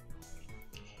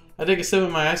 I take a sip of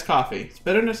my iced coffee. Its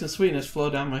bitterness and sweetness flow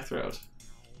down my throat.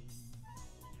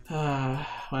 When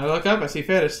I look up, I see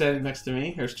Fetish standing next to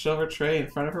me, her silver tray in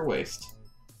front of her waist.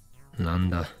 なん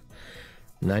だ、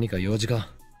何か用事か。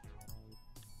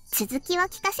続きを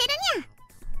聞かせる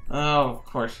にゃ。 Oh, of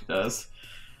course she does.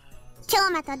 京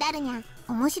馬とダルニャン、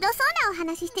面白そうなお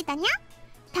話してたにゃ。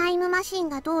タイムマシン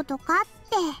がどうとかっ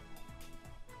て。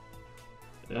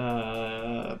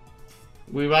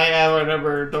We might have our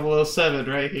number 007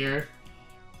 right here.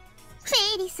 フ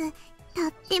ェイリス、と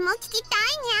っても聞きたい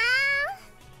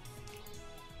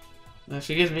にゃ。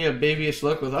 She gives me a babyish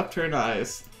look with upturned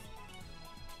eyes.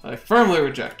 I firmly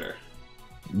reject her.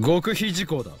 極秘事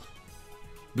項だ。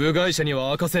部外者には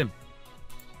明かせん。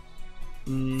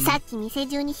さっき店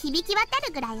中に響き渡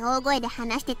るぐらい大声で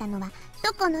話してたのは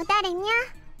どこの誰にゃ。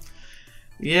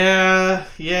 Yeah,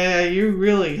 you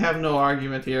really have no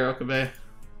argument here, Okabe.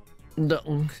 だ、ダル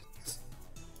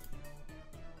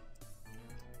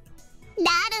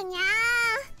にゃ。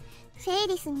フェイ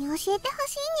リスに教えてほ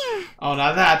しいにゃ。 Oh,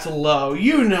 now that's low.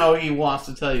 You know he wants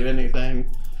to tell you anything.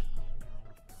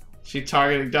 She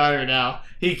targeting Daughter now.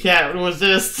 He can't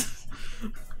resist.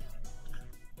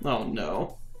 Oh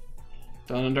no.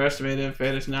 Don't underestimate him,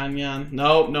 Fetish Nanyan.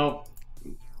 Nope.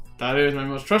 Daughter is my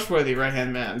most trustworthy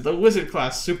right-hand man, the wizard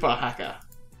class super hacker.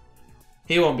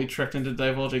 He won't be tricked into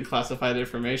divulging classified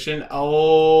information.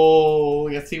 Oh,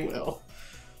 yes he will.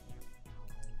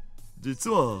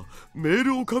 実はメー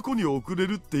ルを過去に送れ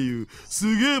るっていう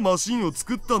すげえマシンを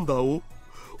作ったんだお。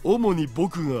主に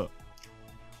僕が。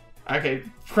 Okay,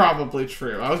 probably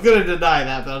true. I was gonna deny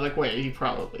that, but I was like, wait, he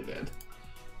probably did.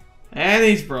 And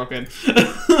he's broken.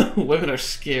 Women are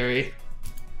scary.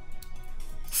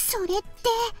 それって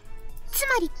つ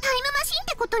まりタイムマシンっ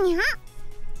てことにゃ。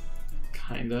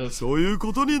 Kind of. そういう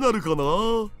ことになるかな。タイムマ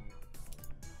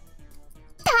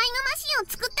シンを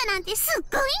作ったなんてすっ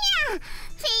ごいにゃ。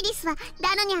フェイリスは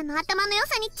ダルニャンの頭の良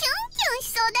さにキュンキュンし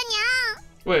そう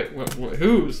だにゃ。 Wait,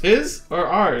 whose? His or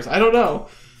ours? I don't know.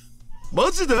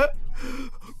 マジで？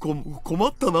困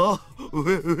ったな。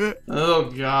Oh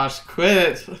gosh,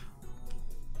 quit it.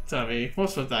 Tell me,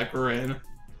 what's with that grin? フェ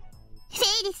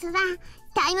イリスは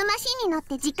タイムマシンに乗っ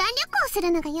て時間旅行す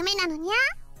るのが夢なのにゃ。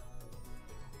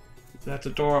 That's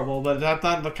adorable, but that's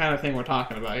not the kind of thing we're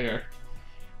talking about here.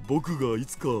 僕がい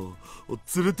つか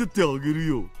連れてってあげる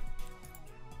よ。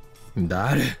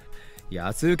だる、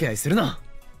安請け合いするな。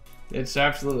 It's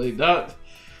absolutely not.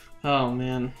 Oh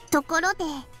man. ところで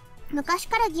昔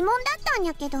から疑問だったん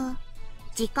やけど、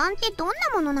時間ってどんな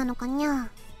ものなのかにゃ。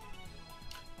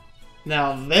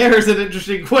 Now there's an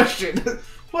interesting question.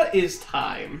 What is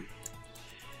time?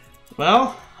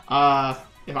 Well,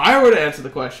 if I were to answer the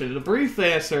question, the brief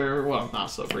answer, well, not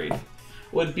so brief,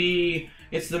 would be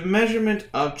it's the measurement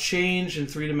of change in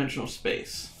three-dimensional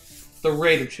space. The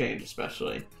rate of change,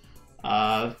 especially.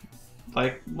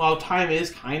 Like, while time is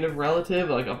kind of relative,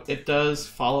 like it does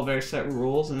follow very set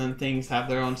rules, and then things have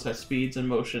their own set speeds and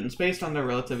motions based on their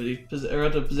relative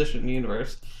position in the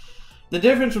universe. The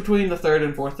difference between the third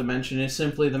and fourth dimension is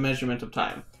simply the measurement of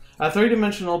time. A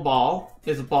three-dimensional ball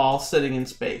is a ball sitting in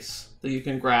space that you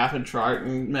can graph and chart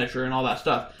and measure and all that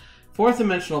stuff. Fourth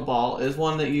dimensional ball is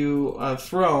one that you have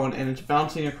thrown and it's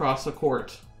bouncing across the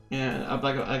court, and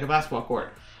like a basketball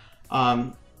court.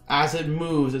 As it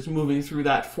moves, it's moving through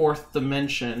that fourth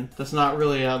dimension. That's not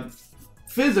really a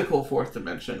physical fourth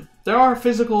dimension. There are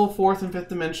physical fourth and fifth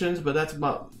dimensions, but that's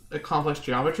about complex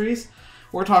geometries.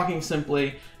 We're talking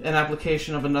simply an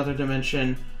application of another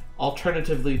dimension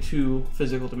alternatively to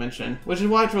physical dimension, which is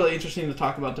why it's really interesting to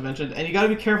talk about dimensions. And you got to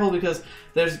be careful because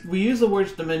we use the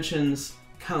words dimensions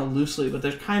kind of loosely, but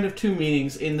there's kind of two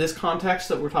meanings in this context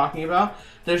that we're talking about.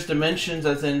 There's dimensions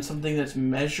as in something that's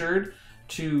measured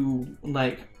to,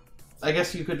 like, I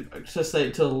guess you could just say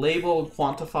to label and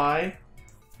quantify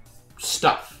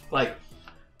stuff, like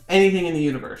anything in the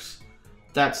universe.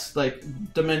 That's like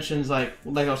dimensions like I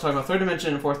was talking about third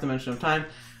dimension and fourth dimension of time.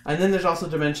 And then there's also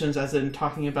dimensions as in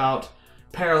talking about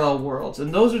parallel worlds.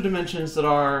 And those are dimensions that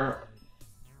are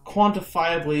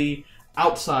quantifiably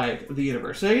outside the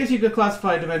universe. So I guess you could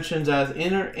classify dimensions as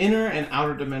inner and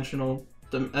outer dimensional,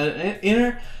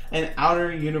 inner and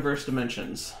outer universe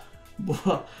dimensions.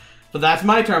 But that's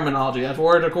my terminology. That's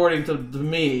word according to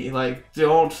me. Like,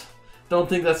 don't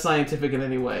think that's scientific in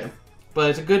any way.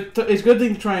 But it's a good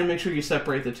thing to try and make sure you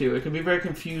separate the two. It can be very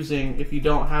confusing if you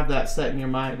don't have that set in your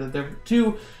mind that they're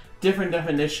two different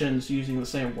definitions using the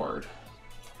same word.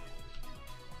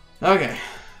 Okay.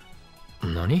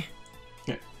 Nani?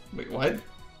 Wait, what?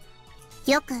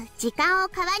 よく時間を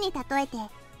川に例えて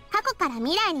過去から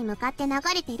未来に向かって流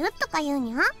れてるとか言う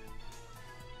にゃ。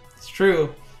 It's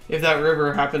true. If that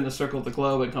river happened to circle the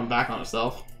globe and come back on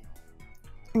itself.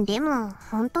 でも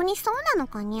本当にそうなの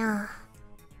かにゃ。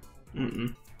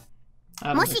も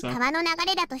し川の流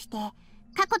れだとして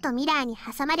過去と未来に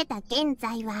挟まれた現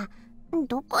在は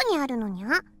どこにあるのに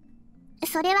ゃ。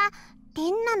それは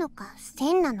点なのか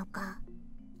線なのか。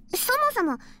そもそ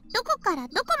もどこから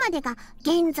どこまでが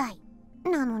現在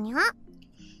なのにゃ。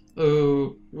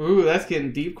 Ooh, that's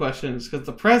getting deep questions because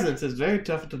the present is very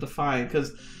tough to define.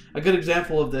 Because a good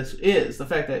example of this is the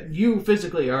fact that you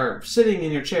physically are sitting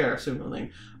in your chair,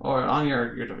 assumingly, or on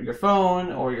your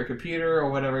phone or your computer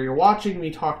or whatever. You're watching me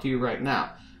talk to you right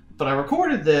now, but I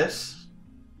recorded this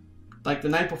like the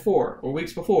night before, or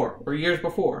weeks before, or years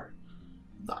before.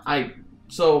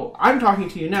 So I'm talking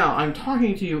to you now. I'm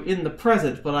talking to you in the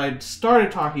present, but I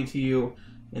started talking to you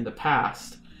in the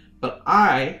past. But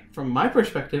I, from my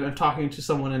perspective, am talking to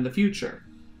someone in the future.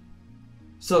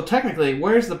 So technically,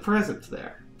 where's the present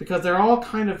there? Because they're all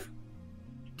kind of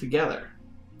together.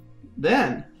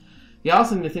 Then, you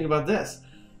also need to think about this.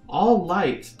 All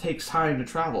light takes time to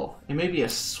travel. It may be a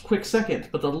quick second,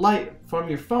 but the light from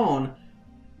your phone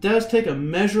does take a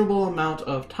measurable amount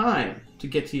of time to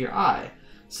get to your eye.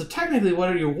 So technically,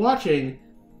 what you're watching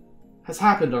has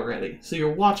happened already. So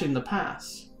you're watching the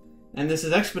past. And this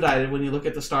is expedited when you look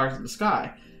at the stars in the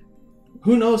sky.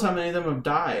 Who knows how many of them have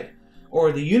died?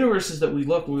 Or the universes that we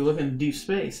look when we look into deep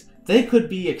space, they could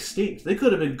be extinct. They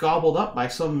could have been gobbled up by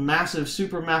some massive,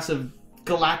 supermassive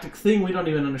galactic thing we don't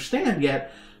even understand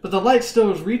yet. But the light still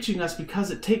is reaching us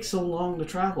because it takes so long to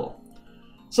travel.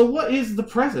 So what is the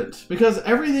present? Because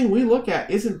everything we look at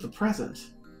isn't the present.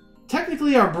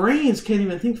 Technically, our brains can't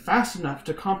even think fast enough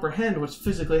to comprehend what's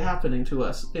physically happening to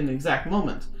us in the exact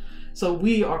moment. So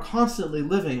we are constantly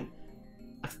living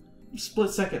a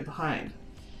split second behind.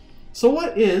 So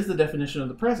what is the definition of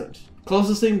the present?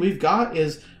 Closest thing we've got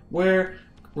is where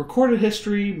recorded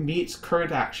history meets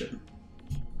current action.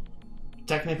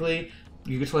 Technically,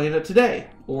 you could explain it today,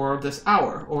 or this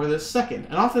hour, or this second.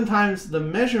 And oftentimes, the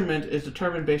measurement is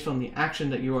determined based on the action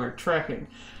that you are tracking.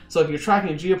 So if you're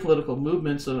tracking geopolitical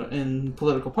movements in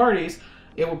political parties,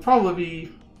 it will probably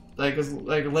be like a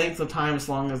length of time as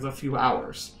long as a few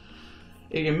hours.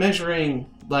 If you're measuring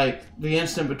like the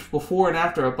instant before and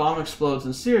after a bomb explodes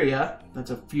in Syria,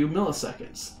 that's a few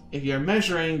milliseconds. If you're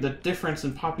measuring the difference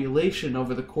in population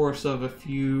over the course of a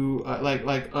few, like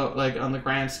on the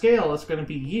grand scale, it's going to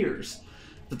be years.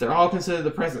 But they're all considered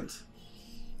the present.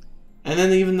 And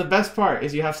then even the best part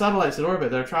is you have satellites in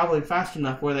orbit that are traveling fast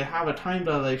enough where they have a time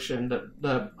dilation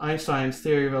that Einstein's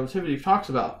theory of relativity talks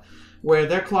about, where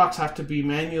their clocks have to be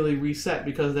manually reset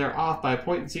because they're off by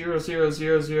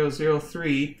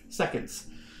 0.000003 seconds.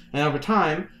 And over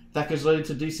time, that gets related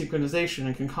to desynchronization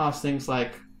and can cause things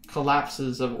like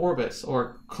collapses of orbits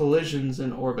or collisions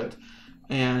in orbit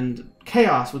and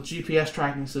chaos with GPS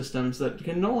tracking systems that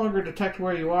can no longer detect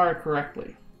where you are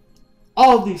correctly.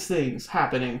 All of these things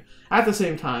happening at the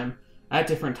same time, at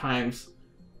different times.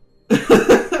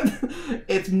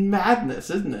 It's madness,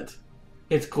 isn't it?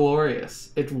 It's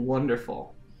glorious. It's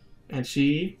wonderful. And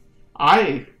Ferris.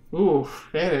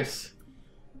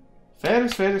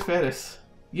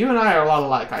 You and I are a lot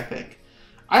alike, I think.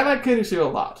 I like Kurisu a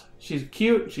lot. She's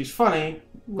cute, she's funny,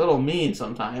 a little mean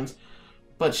sometimes,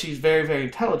 but she's very, very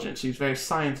intelligent. She's very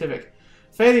scientific.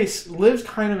 Ferris lives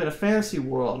kind of in a fantasy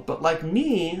world, but like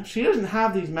me, she doesn't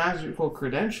have these magical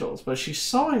credentials, but she's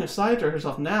sewing a side to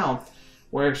herself now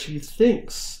where she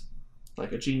thinks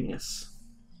like a genius.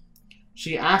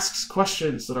 She asks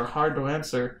questions that are hard to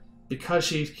answer because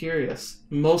she's curious.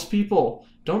 Most people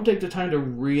don't take the time to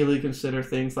really consider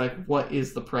things like what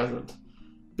is the present,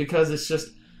 because it's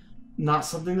just not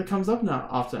something that comes up not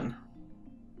often.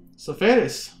 So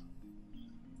Ferris,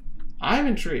 I'm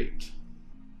intrigued.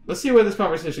 Let's see where this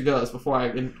conversation goes before I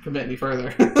commit any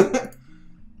further.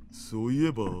 そうい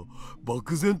えば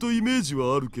漠然とイメージ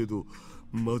はあるけど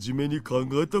真面目に考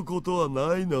えたことは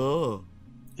ないな。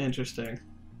Interesting.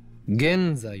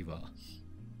 現在は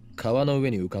川の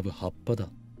上に浮かぶ葉っぱだ。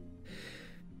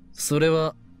それ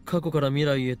は過去から未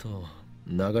来へと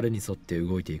流れに沿って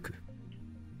動いていく。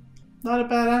Not a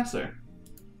bad answer.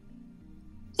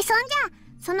 そんじゃ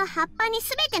その葉っぱに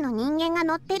全ての人間が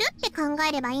乗ってるって考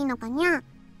えればいいのかにゃ。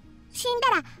死ん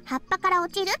だら葉っぱから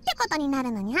落ちるってことにな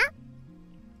るのにゃ。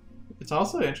It's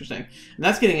also interesting. And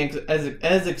that's getting as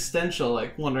existential,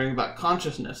 like wondering about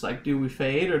consciousness. Like, do we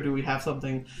fade or do we have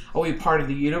something? Are we part of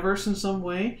the universe in some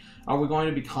way? Are we going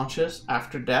to be conscious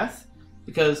after death?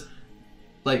 Because,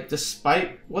 like,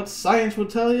 despite what science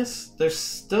would tell us, there's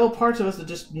still parts of us that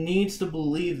just needs to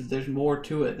believe that there's more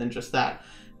to it than just that.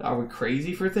 Are we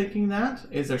crazy for thinking that?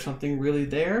 Is there something really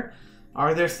there?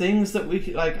 Are there things that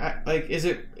we like?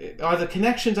 Are the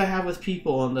connections I have with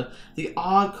people and the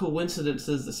odd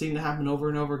coincidences that seem to happen over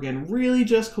and over again really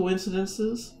just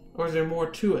coincidences, or is there more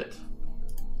to it?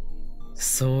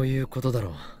 そういうことだろ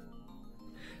う。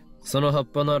その葉っ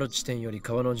ぱのある地点より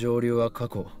川の上流は過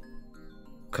去、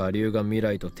下流が未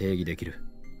来と定義できる。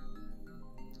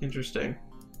Interesting.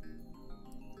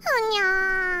 ふに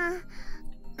ゃー。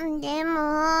でも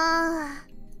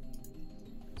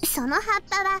その葉っ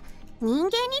ぱは人間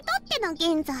にとっての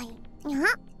現在に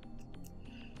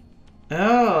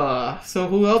ゃ。So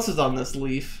who else is on this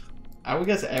leaf? I would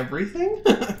guess everything?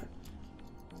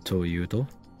 というと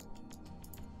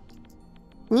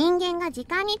人間が時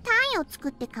間に単位を作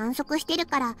って観測してる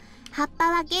から葉っ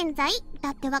ぱは現在だ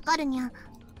ってわかるにゃ。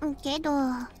けど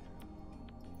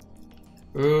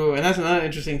Ooh, and that's another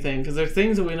interesting thing, because there's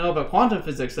things that we know about quantum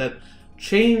physics that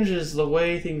changes the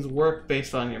way things work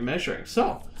based on your measuring.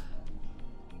 So,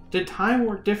 did time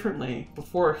work differently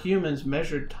before humans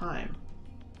measured time?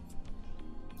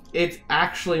 It's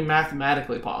actually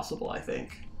mathematically possible, I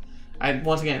think.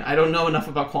 Once again, I don't know enough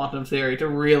about quantum theory to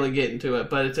really get into it,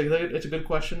 but it's a good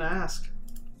question to ask.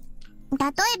 例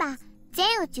えば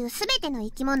全宇宙すべての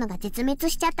生き物が絶滅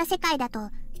しちゃった世界だ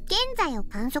と現在を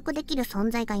観測できる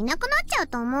存在がいなくなっちゃう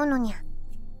と思うのにゃ。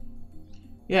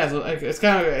Yeah, so it's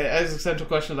kind of an existential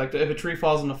question, like if a tree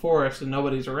falls in the forest and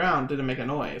nobody's around, did it make a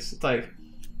noise? It's like,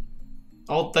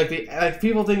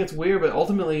 people think it's weird, but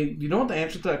ultimately, you know what the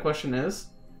answer to that question is?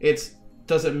 It's,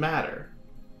 does it matter?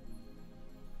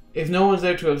 If no one's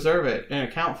there to observe it and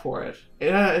account for it,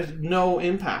 it has no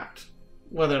impact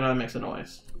whether or not it makes a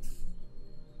noise.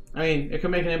 I mean, it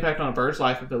could make an impact on a bird's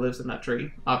life if it lives in that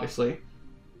tree, obviously.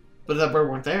 But if that bird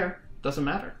weren't there, it doesn't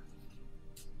matter.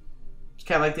 It's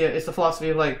kind of like it's the philosophy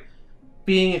of like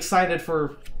being excited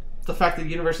for the fact that the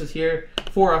universe is here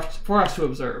for us to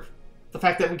observe. The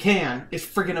fact that we can is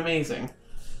freaking amazing.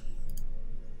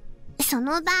 そ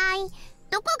の場合、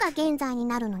どこが現在に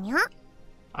なるのにゃ？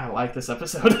 I like this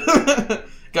episode.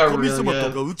 Got 神 really 様と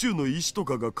good. か宇宙の石と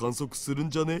かが観測する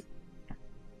んじゃね？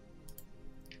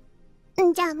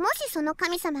じゃあもしその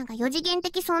神様が4次元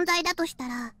的存在だとした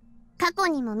ら、過去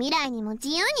にも未来にも自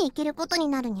由に生きることに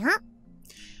なるにゃ。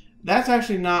That's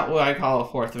actually not what I call a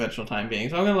fourth dimensional time being.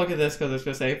 So I'm going to look at this because it's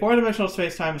going to say fourth dimensional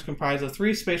space-time is comprised of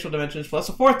 3 spatial dimensions plus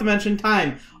a 4th dimension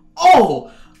time. Oh,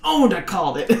 I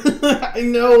called it. I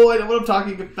know what I'm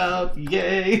talking about.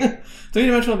 Yay.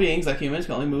 3-dimensional beings like humans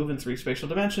can only move in 3 spatial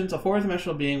dimensions. A 4th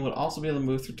dimensional being would also be able to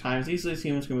move through time as easily as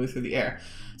humans can move through the air.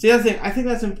 See, the other thing, I think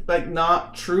that's like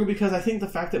not true because I think the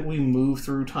fact that we move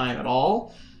through time at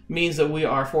all means that we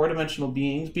are 4-dimensional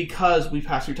beings because we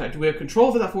pass through time. Do we have control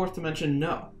over that 4th dimension?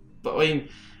 No. But I mean,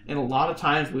 in a lot of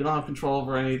times, we don't have control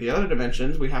over any of the other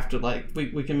dimensions. We have to, like,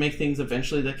 we can make things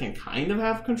eventually that can kind of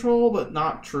have control, but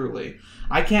not truly.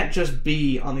 I can't just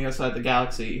be on the other side of the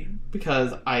galaxy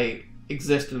because I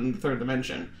exist in the 3rd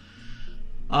dimension.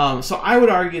 So I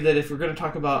would argue that if we're going to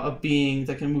talk about a being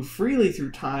that can move freely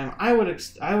through time, I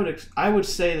would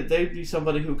say that they'd be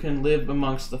somebody who can live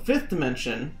amongst the 5th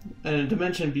dimension and a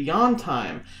dimension beyond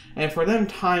time. And for them,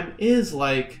 time is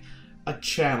like a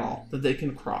channel that they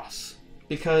can cross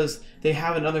because they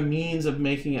have another means of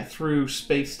making it through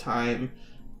space-time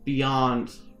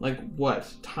beyond like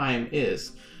what time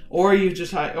is. Or you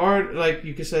just like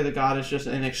you could say that God is just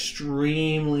an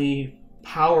extremely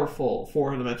powerful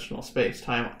 4-dimensional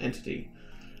space-time entity.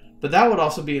 But that would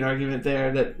also be an argument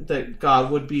there that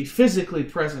God would be physically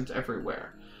present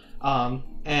everywhere.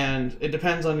 And it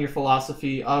depends on your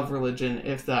philosophy of religion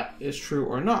if that is true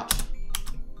or not.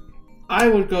 I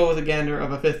would go with a gander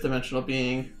of a 5th dimensional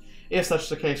being if such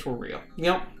the case were real.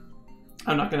 Yep.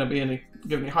 I'm not going to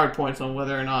give any hard points on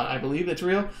whether or not I believe it's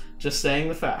real, just saying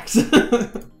the facts.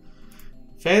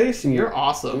 Felice, you're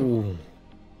awesome.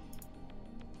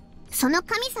 その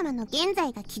神様の現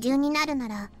在が基準になるな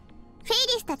ら、フェ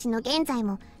イリスたちの現在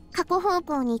も過去方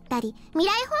向に行ったり未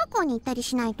来方向に行ったり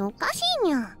しないとおかしい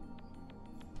にゃ。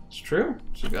 It's true.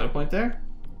 She's got a point there.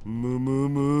 むむ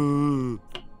む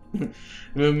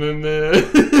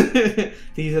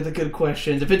These are the good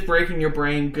questions. If it's breaking your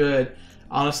brain, good.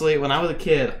 Honestly, when I was a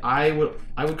kid, I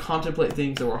would contemplate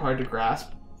things that were hard to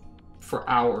grasp for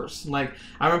hours. Like,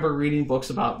 I remember reading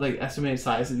books about like estimated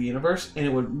size of the universe, and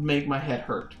it would make my head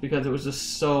hurt because it was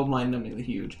just so mind-numbingly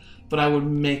huge. But I would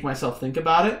make myself think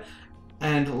about it,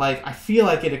 and like I feel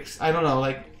like I don't know,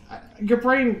 like your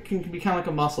brain can be kind of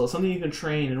like a muscle, something you can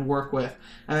train and work with.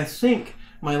 And I think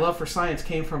my love for science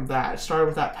came from that. It started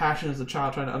with that passion as a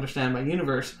child trying to understand my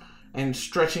universe and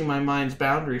stretching my mind's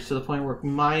boundaries to the point where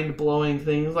mind-blowing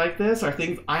things like this are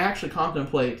things I actually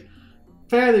contemplate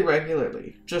fairly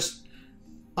regularly, just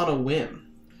on a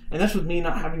whim. And that's with me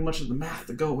not having much of the math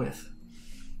to go with.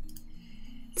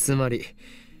 つまり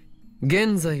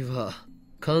現在は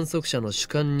観測者の主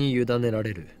観に委ねら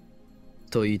れる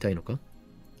と言いたいのか?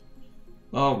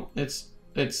 Well, it's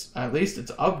at least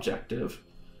it's objective.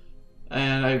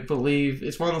 And I believe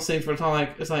it's one of those things where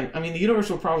it's like, I mean, the universe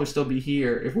will probably still be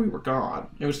here if we were gone.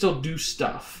 It would still do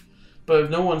stuff. But if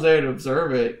no one's there to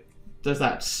observe it, does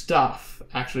that stuff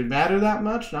actually matter that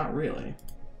much? Not really.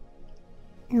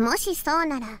 もしそう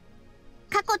なら、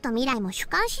過去と未来も主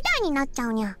観次第になっちゃ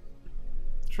うにゃ。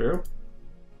 True.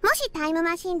 もしタイム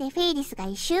マシンでフェイリスが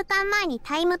1週間前に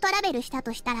タイムトラベルした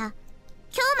としたら、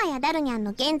京馬やダルニャン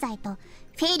の現在と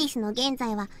フェイリスの現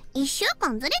在は1週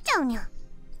間ずれちゃうにゃ。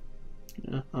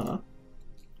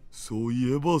 そう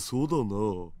いえばそうだ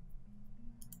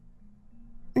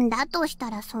な。だとした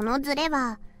らそのズレ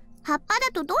は葉っぱ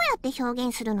だとどうやって表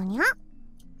現するのにゃ?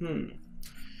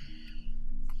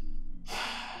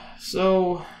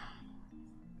 So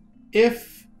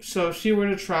if she were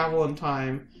to travel in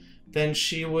time, then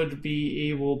she would be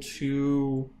able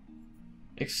to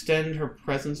extend her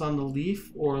presence on the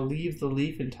leaf or leave the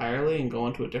leaf entirely and go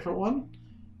into a different one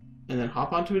and then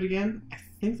hop onto it again. I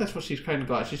think that's what she's trying to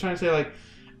go at. She's trying to say, like,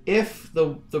 if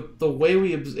the way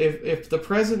we if the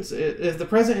present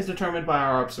is determined by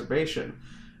our observation,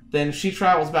 then she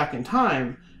travels back in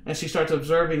time and she starts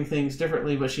observing things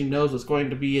differently, but she knows what's going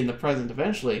to be in the present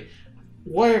eventually.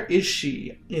 Where is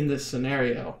she in this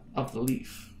scenario of the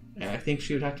leaf? And I think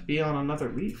she would have to be on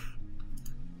another leaf.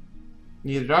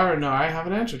 Neither Dara nor I have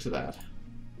an answer to that.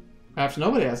 Perhaps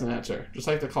nobody has an answer, just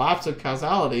like the collapse of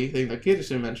causality thing that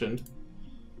Kirisu mentioned.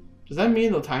 Does that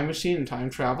mean the time machine and time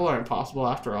travel are impossible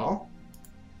after all?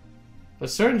 But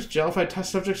certain jellified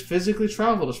test subjects physically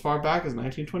traveled as far back as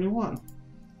 1921.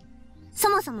 そ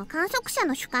もそも観測者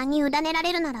の主観に委ねら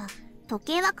れるなら、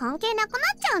時計は関係なくなっ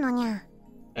ちゃうのにゃ。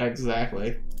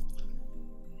 Exactly.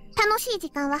 楽しい時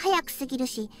間は早く過ぎる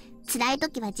し、辛い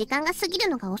時は時間が過ぎる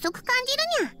のが遅く感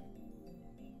じるにゃ。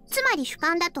つまり主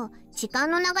観だと時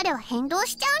間の流れは変動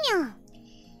しちゃうにゃ。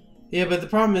 Yeah, but the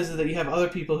problem is that you have other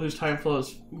people whose time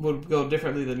flows would go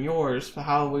differently than yours.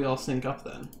 How will we all sync up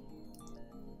then?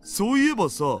 そういえば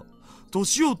さ、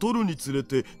年を取るにつれ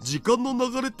て時間の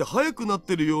流れって早くなっ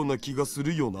てるような気がす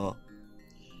るよな。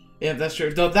 Yeah, that's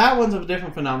true. Though that one's a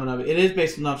different phenomenon. It is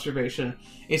based on observation.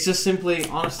 It's just simply,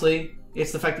 honestly,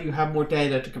 it's the fact that you have more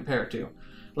data to compare it to.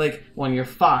 Like, when you're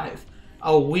 5,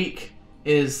 a week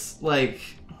is like...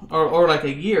 Or like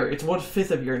a year, it's 1/5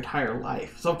 of your entire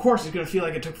life. So of course it's going to feel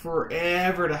like it took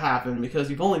forever to happen because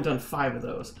you've only done 5 of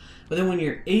those. But then when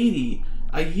you're 80,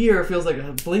 a year feels like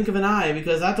a blink of an eye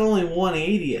because that's only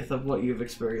 1/80th of what you've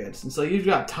experienced. And so you've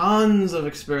got tons of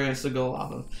experience to go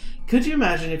off of. Could you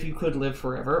imagine if you could live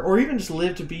forever? Or even just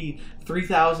live to be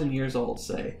 3,000 years old,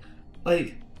 say?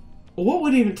 Like, what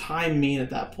would even time mean at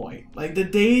that point? Like, the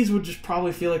days would just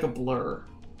probably feel like a blur.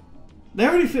 They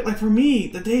already feel like, for me,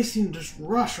 the days seem to just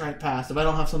rush right past if I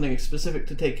don't have something specific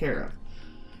to take care of.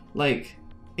 Like,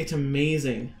 it's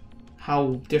amazing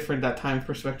how different that time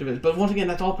perspective is. But once again,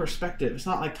 that's all perspective. It's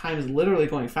not like time is literally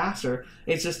going faster.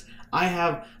 It's just, I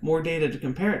have more data to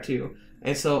compare it to.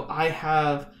 And so I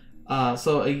have,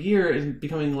 so a year is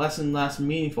becoming less and less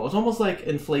meaningful. It's almost like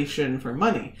inflation for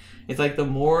money. It's like the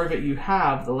more of it you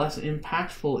have, the less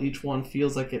impactful each one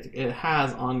feels like it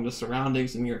has on the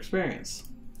surroundings and your experience.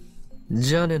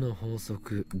 ジャネの法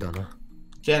則だな。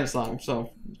 Janet's long,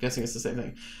 so I'm guessing it's the same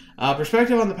thing.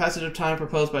 Perspective on the passage of time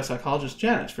proposed by psychologist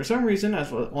Janet. For some reason, as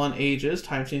one ages,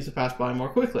 time seems to pass by more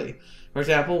quickly. For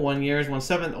example, 1 year is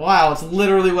 1/7. Wow, it's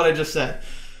literally what I just said.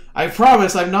 I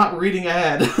promise I'm not reading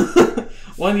ahead.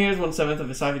 1 year is 1/7 of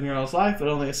a 7-year-old's life, but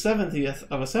only a 70th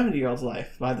of a 70-year-old's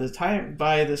life. By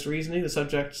this reasoning, the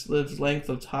subject's lived length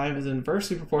of time is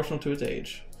inversely proportional to its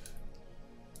age.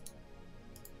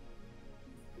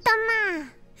 とま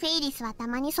あ、フェイリスはた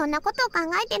まにそんなことを考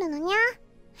えてるのにゃ。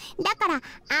だから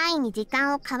安易に時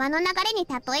間を川の流れに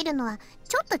例えるのは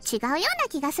ちょっと違うような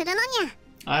気がするのにゃ。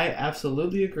 I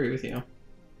absolutely agree with you.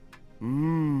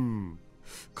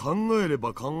 考えれ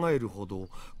ば考えるほど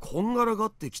こんがらが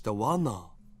ってきた罠。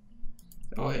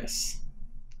 Oh yes.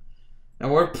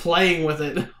 And we're playing with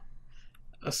it.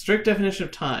 A strict definition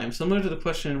of time, similar to the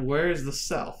question, where is the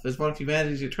self, is one of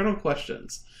humanity's eternal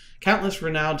questions. Countless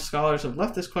renowned scholars have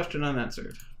left this question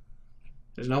unanswered.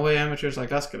 There's no way amateurs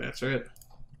like us can answer it.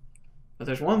 But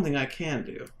there's one thing I can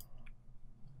do.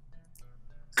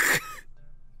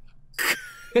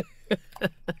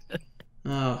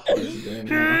 Oh, what is he doing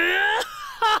now?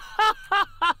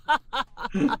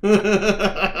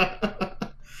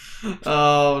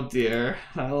 Oh dear,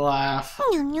 I laugh.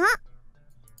 にゃにゃ。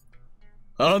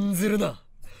案ずるな。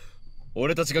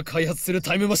俺たちが開発する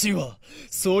タイムマシンは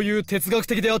そういう哲学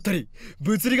的であったり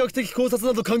物理学的考察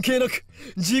など関係なく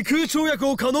時空跳躍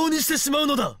を可能にしてしまう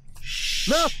のだな。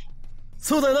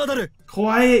そうだよな、ダル。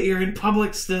 Quiet, you're in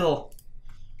public still.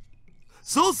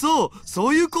 そ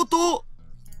ういうこと。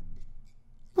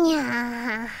にゃ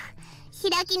ー、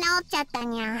開き直っちゃった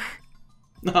にゃ。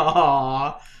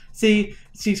 Aww. See,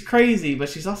 she's crazy, but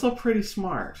she's also pretty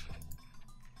smart.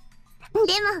 でも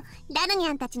ダルニ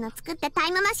ャンたちの作ったタ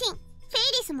イムマシン、フェイ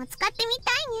リスも使ってみ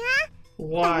た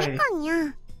いにゃ。 Why? ダメかに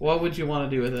ゃ。 What would you want to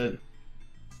do with it?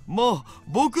 まあ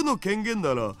僕の権限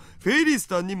ならフェイリス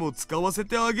タンにも使わせ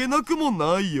てあげなくも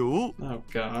ないよ。 Oh gosh. ほん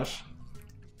とかにゃ。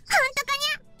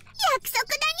約束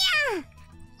だ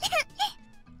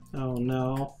にゃ。 Oh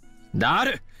no. ダ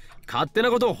ル、勝手な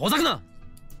ことをほざくな。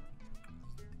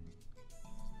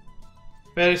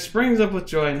 Betty springs up with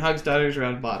joy and hugs Daughter's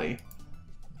round body.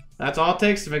 That's all it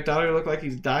takes to make Daughter look like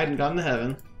he's died and gone to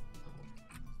heaven.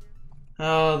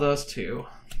 Oh, those two.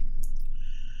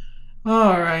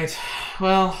 Alright.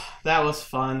 Well, that was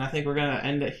fun. I think we're gonna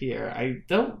end it here. I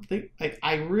don't think...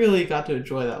 I really got to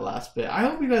enjoy that last bit. I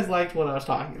hope you guys liked what I was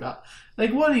talking about.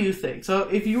 Like, what do you think? So,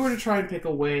 if you were to try and pick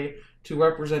a way to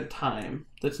represent time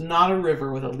that's not a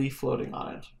river with a leaf floating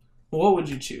on it, what would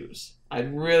you choose?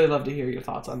 I'd really love to hear your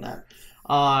thoughts on that.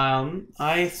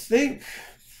 I think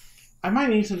I might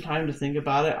need some time to think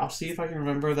about it. I'll see if I can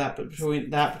remember that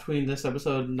between this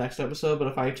episode and next episode. But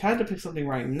if I had to pick something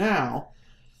right now,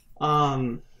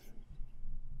 I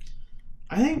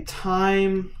think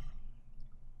time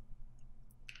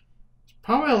is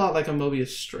probably a lot like a Mobius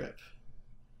strip.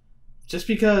 Just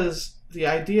because the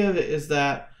idea of it is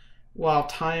that while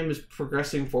time is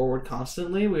progressing forward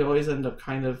constantly, we always end up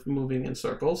kind of moving in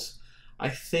circles. I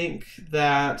think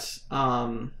that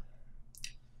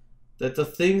that the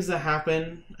things that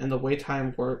happen and the way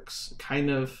time works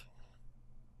kind of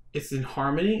it's in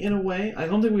harmony in a way. I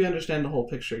don't think we understand the whole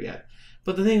picture yet.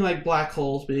 But the thing like black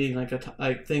holes being like a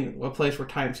place where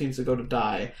time seems to go to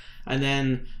die, and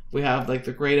then we have like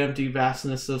the great empty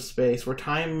vastness of space where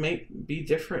time may be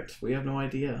different. We have no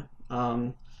idea.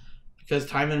 Because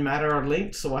time and matter are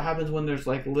linked. So what happens when there's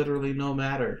like literally no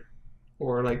matter?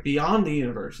 Or like beyond the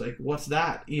universe, like what's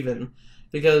that even?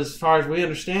 Because as far as we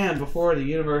understand, before the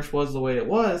universe was the way it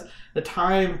was, the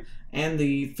time and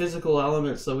the physical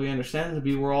elements that we understand to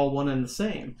be were all one and the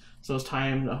same. So is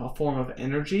time a form of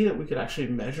energy that we could actually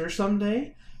measure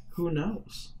someday? Who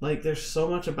knows? Like there's so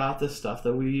much about this stuff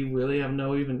that we really have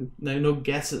no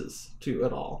guesses to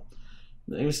at all.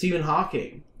 Even Stephen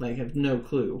Hawking have no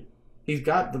clue. He's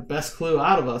got the best clue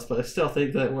out of us, but I still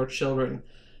think that we're children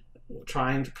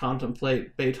trying to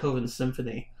contemplate Beethoven's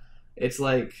symphony. It's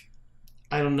like,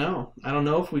 I don't know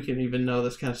if we can even know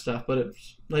this kind of stuff, but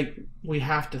it's like we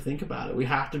have to think about it. We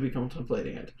have to be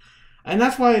contemplating it. And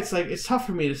that's why it's tough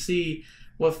for me to see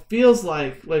what feels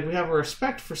like we have a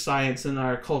respect for science in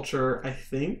our culture, I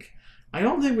think. I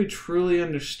don't think we truly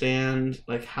understand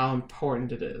how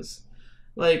important it is.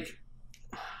 We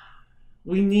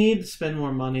need to spend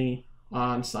more money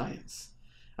on science.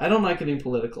 I don't like getting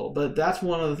political, but that's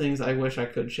one of the things I wish I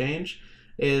could change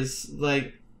is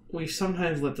we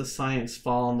sometimes let the science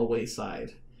fall on the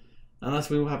wayside. Unless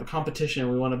we have a competition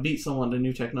and we want to beat someone to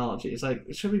new technology. It's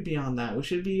it should be beyond that. We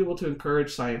should be able to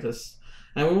encourage scientists.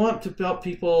 And we want to help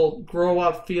people grow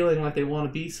up feeling like they want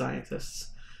to be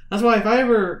scientists. That's why if I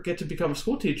ever get to become a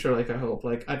school teacher, I hope,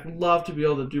 I'd love to be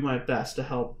able to do my best to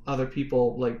help other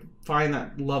people, find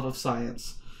that love of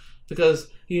science. Because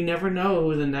you never know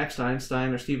who the next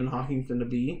Einstein or Stephen Hawking is going to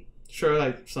be.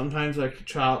 Sure, sometimes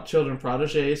children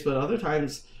prodigies, but other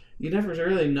times you never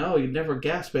really know. You'd never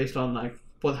guess based on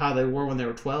how they were when they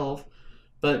were 12.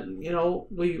 But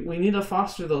we need to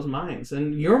foster those minds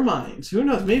and your minds. Who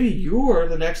knows? Maybe you're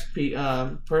the next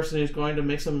person who's going to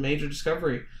make some major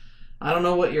discovery. I don't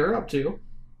know what you're up to,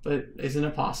 but isn't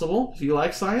it possible? If you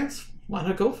like science, why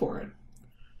not go for it?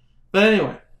 But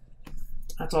anyway,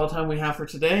 that's all the time we have for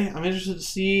today. I'm interested to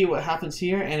see what happens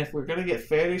here and if we're going to get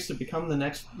fairies to become the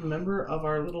next member of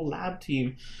our little lab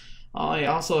team. I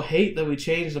also hate that we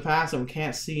changed the past and we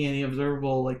can't see any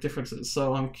observable like differences.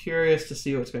 So I'm curious to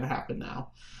see what's going to happen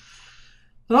now.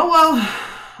 Oh well,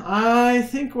 I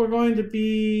think we're going to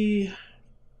be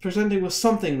presenting with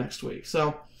something next week.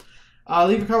 So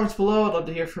leave your comments below. I'd love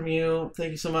to hear from you.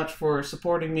 Thank you so much for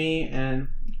supporting me and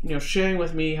sharing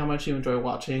with me how much you enjoy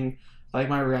watching like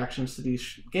my reactions to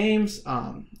these games.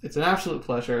 It's an absolute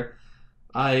pleasure.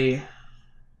 I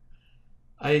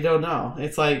don't know.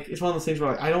 It's like it's one of those things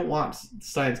where like, I don't want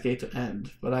Steins Gate to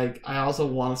end, but I also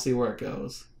want to see where it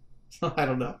goes. So I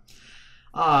don't know.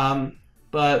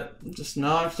 But just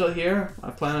know I'm still here.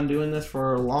 I plan on doing this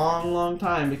for a long, long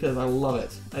time because I love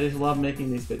it. I just love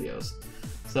making these videos.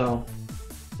 So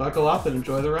buckle up and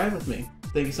enjoy the ride with me.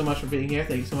 Thank you so much for being here.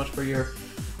 Thank you so much for your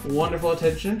wonderful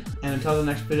attention. And until the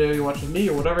next video you watch with me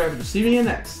or whatever happens to see me in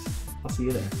next, I'll see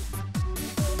you there.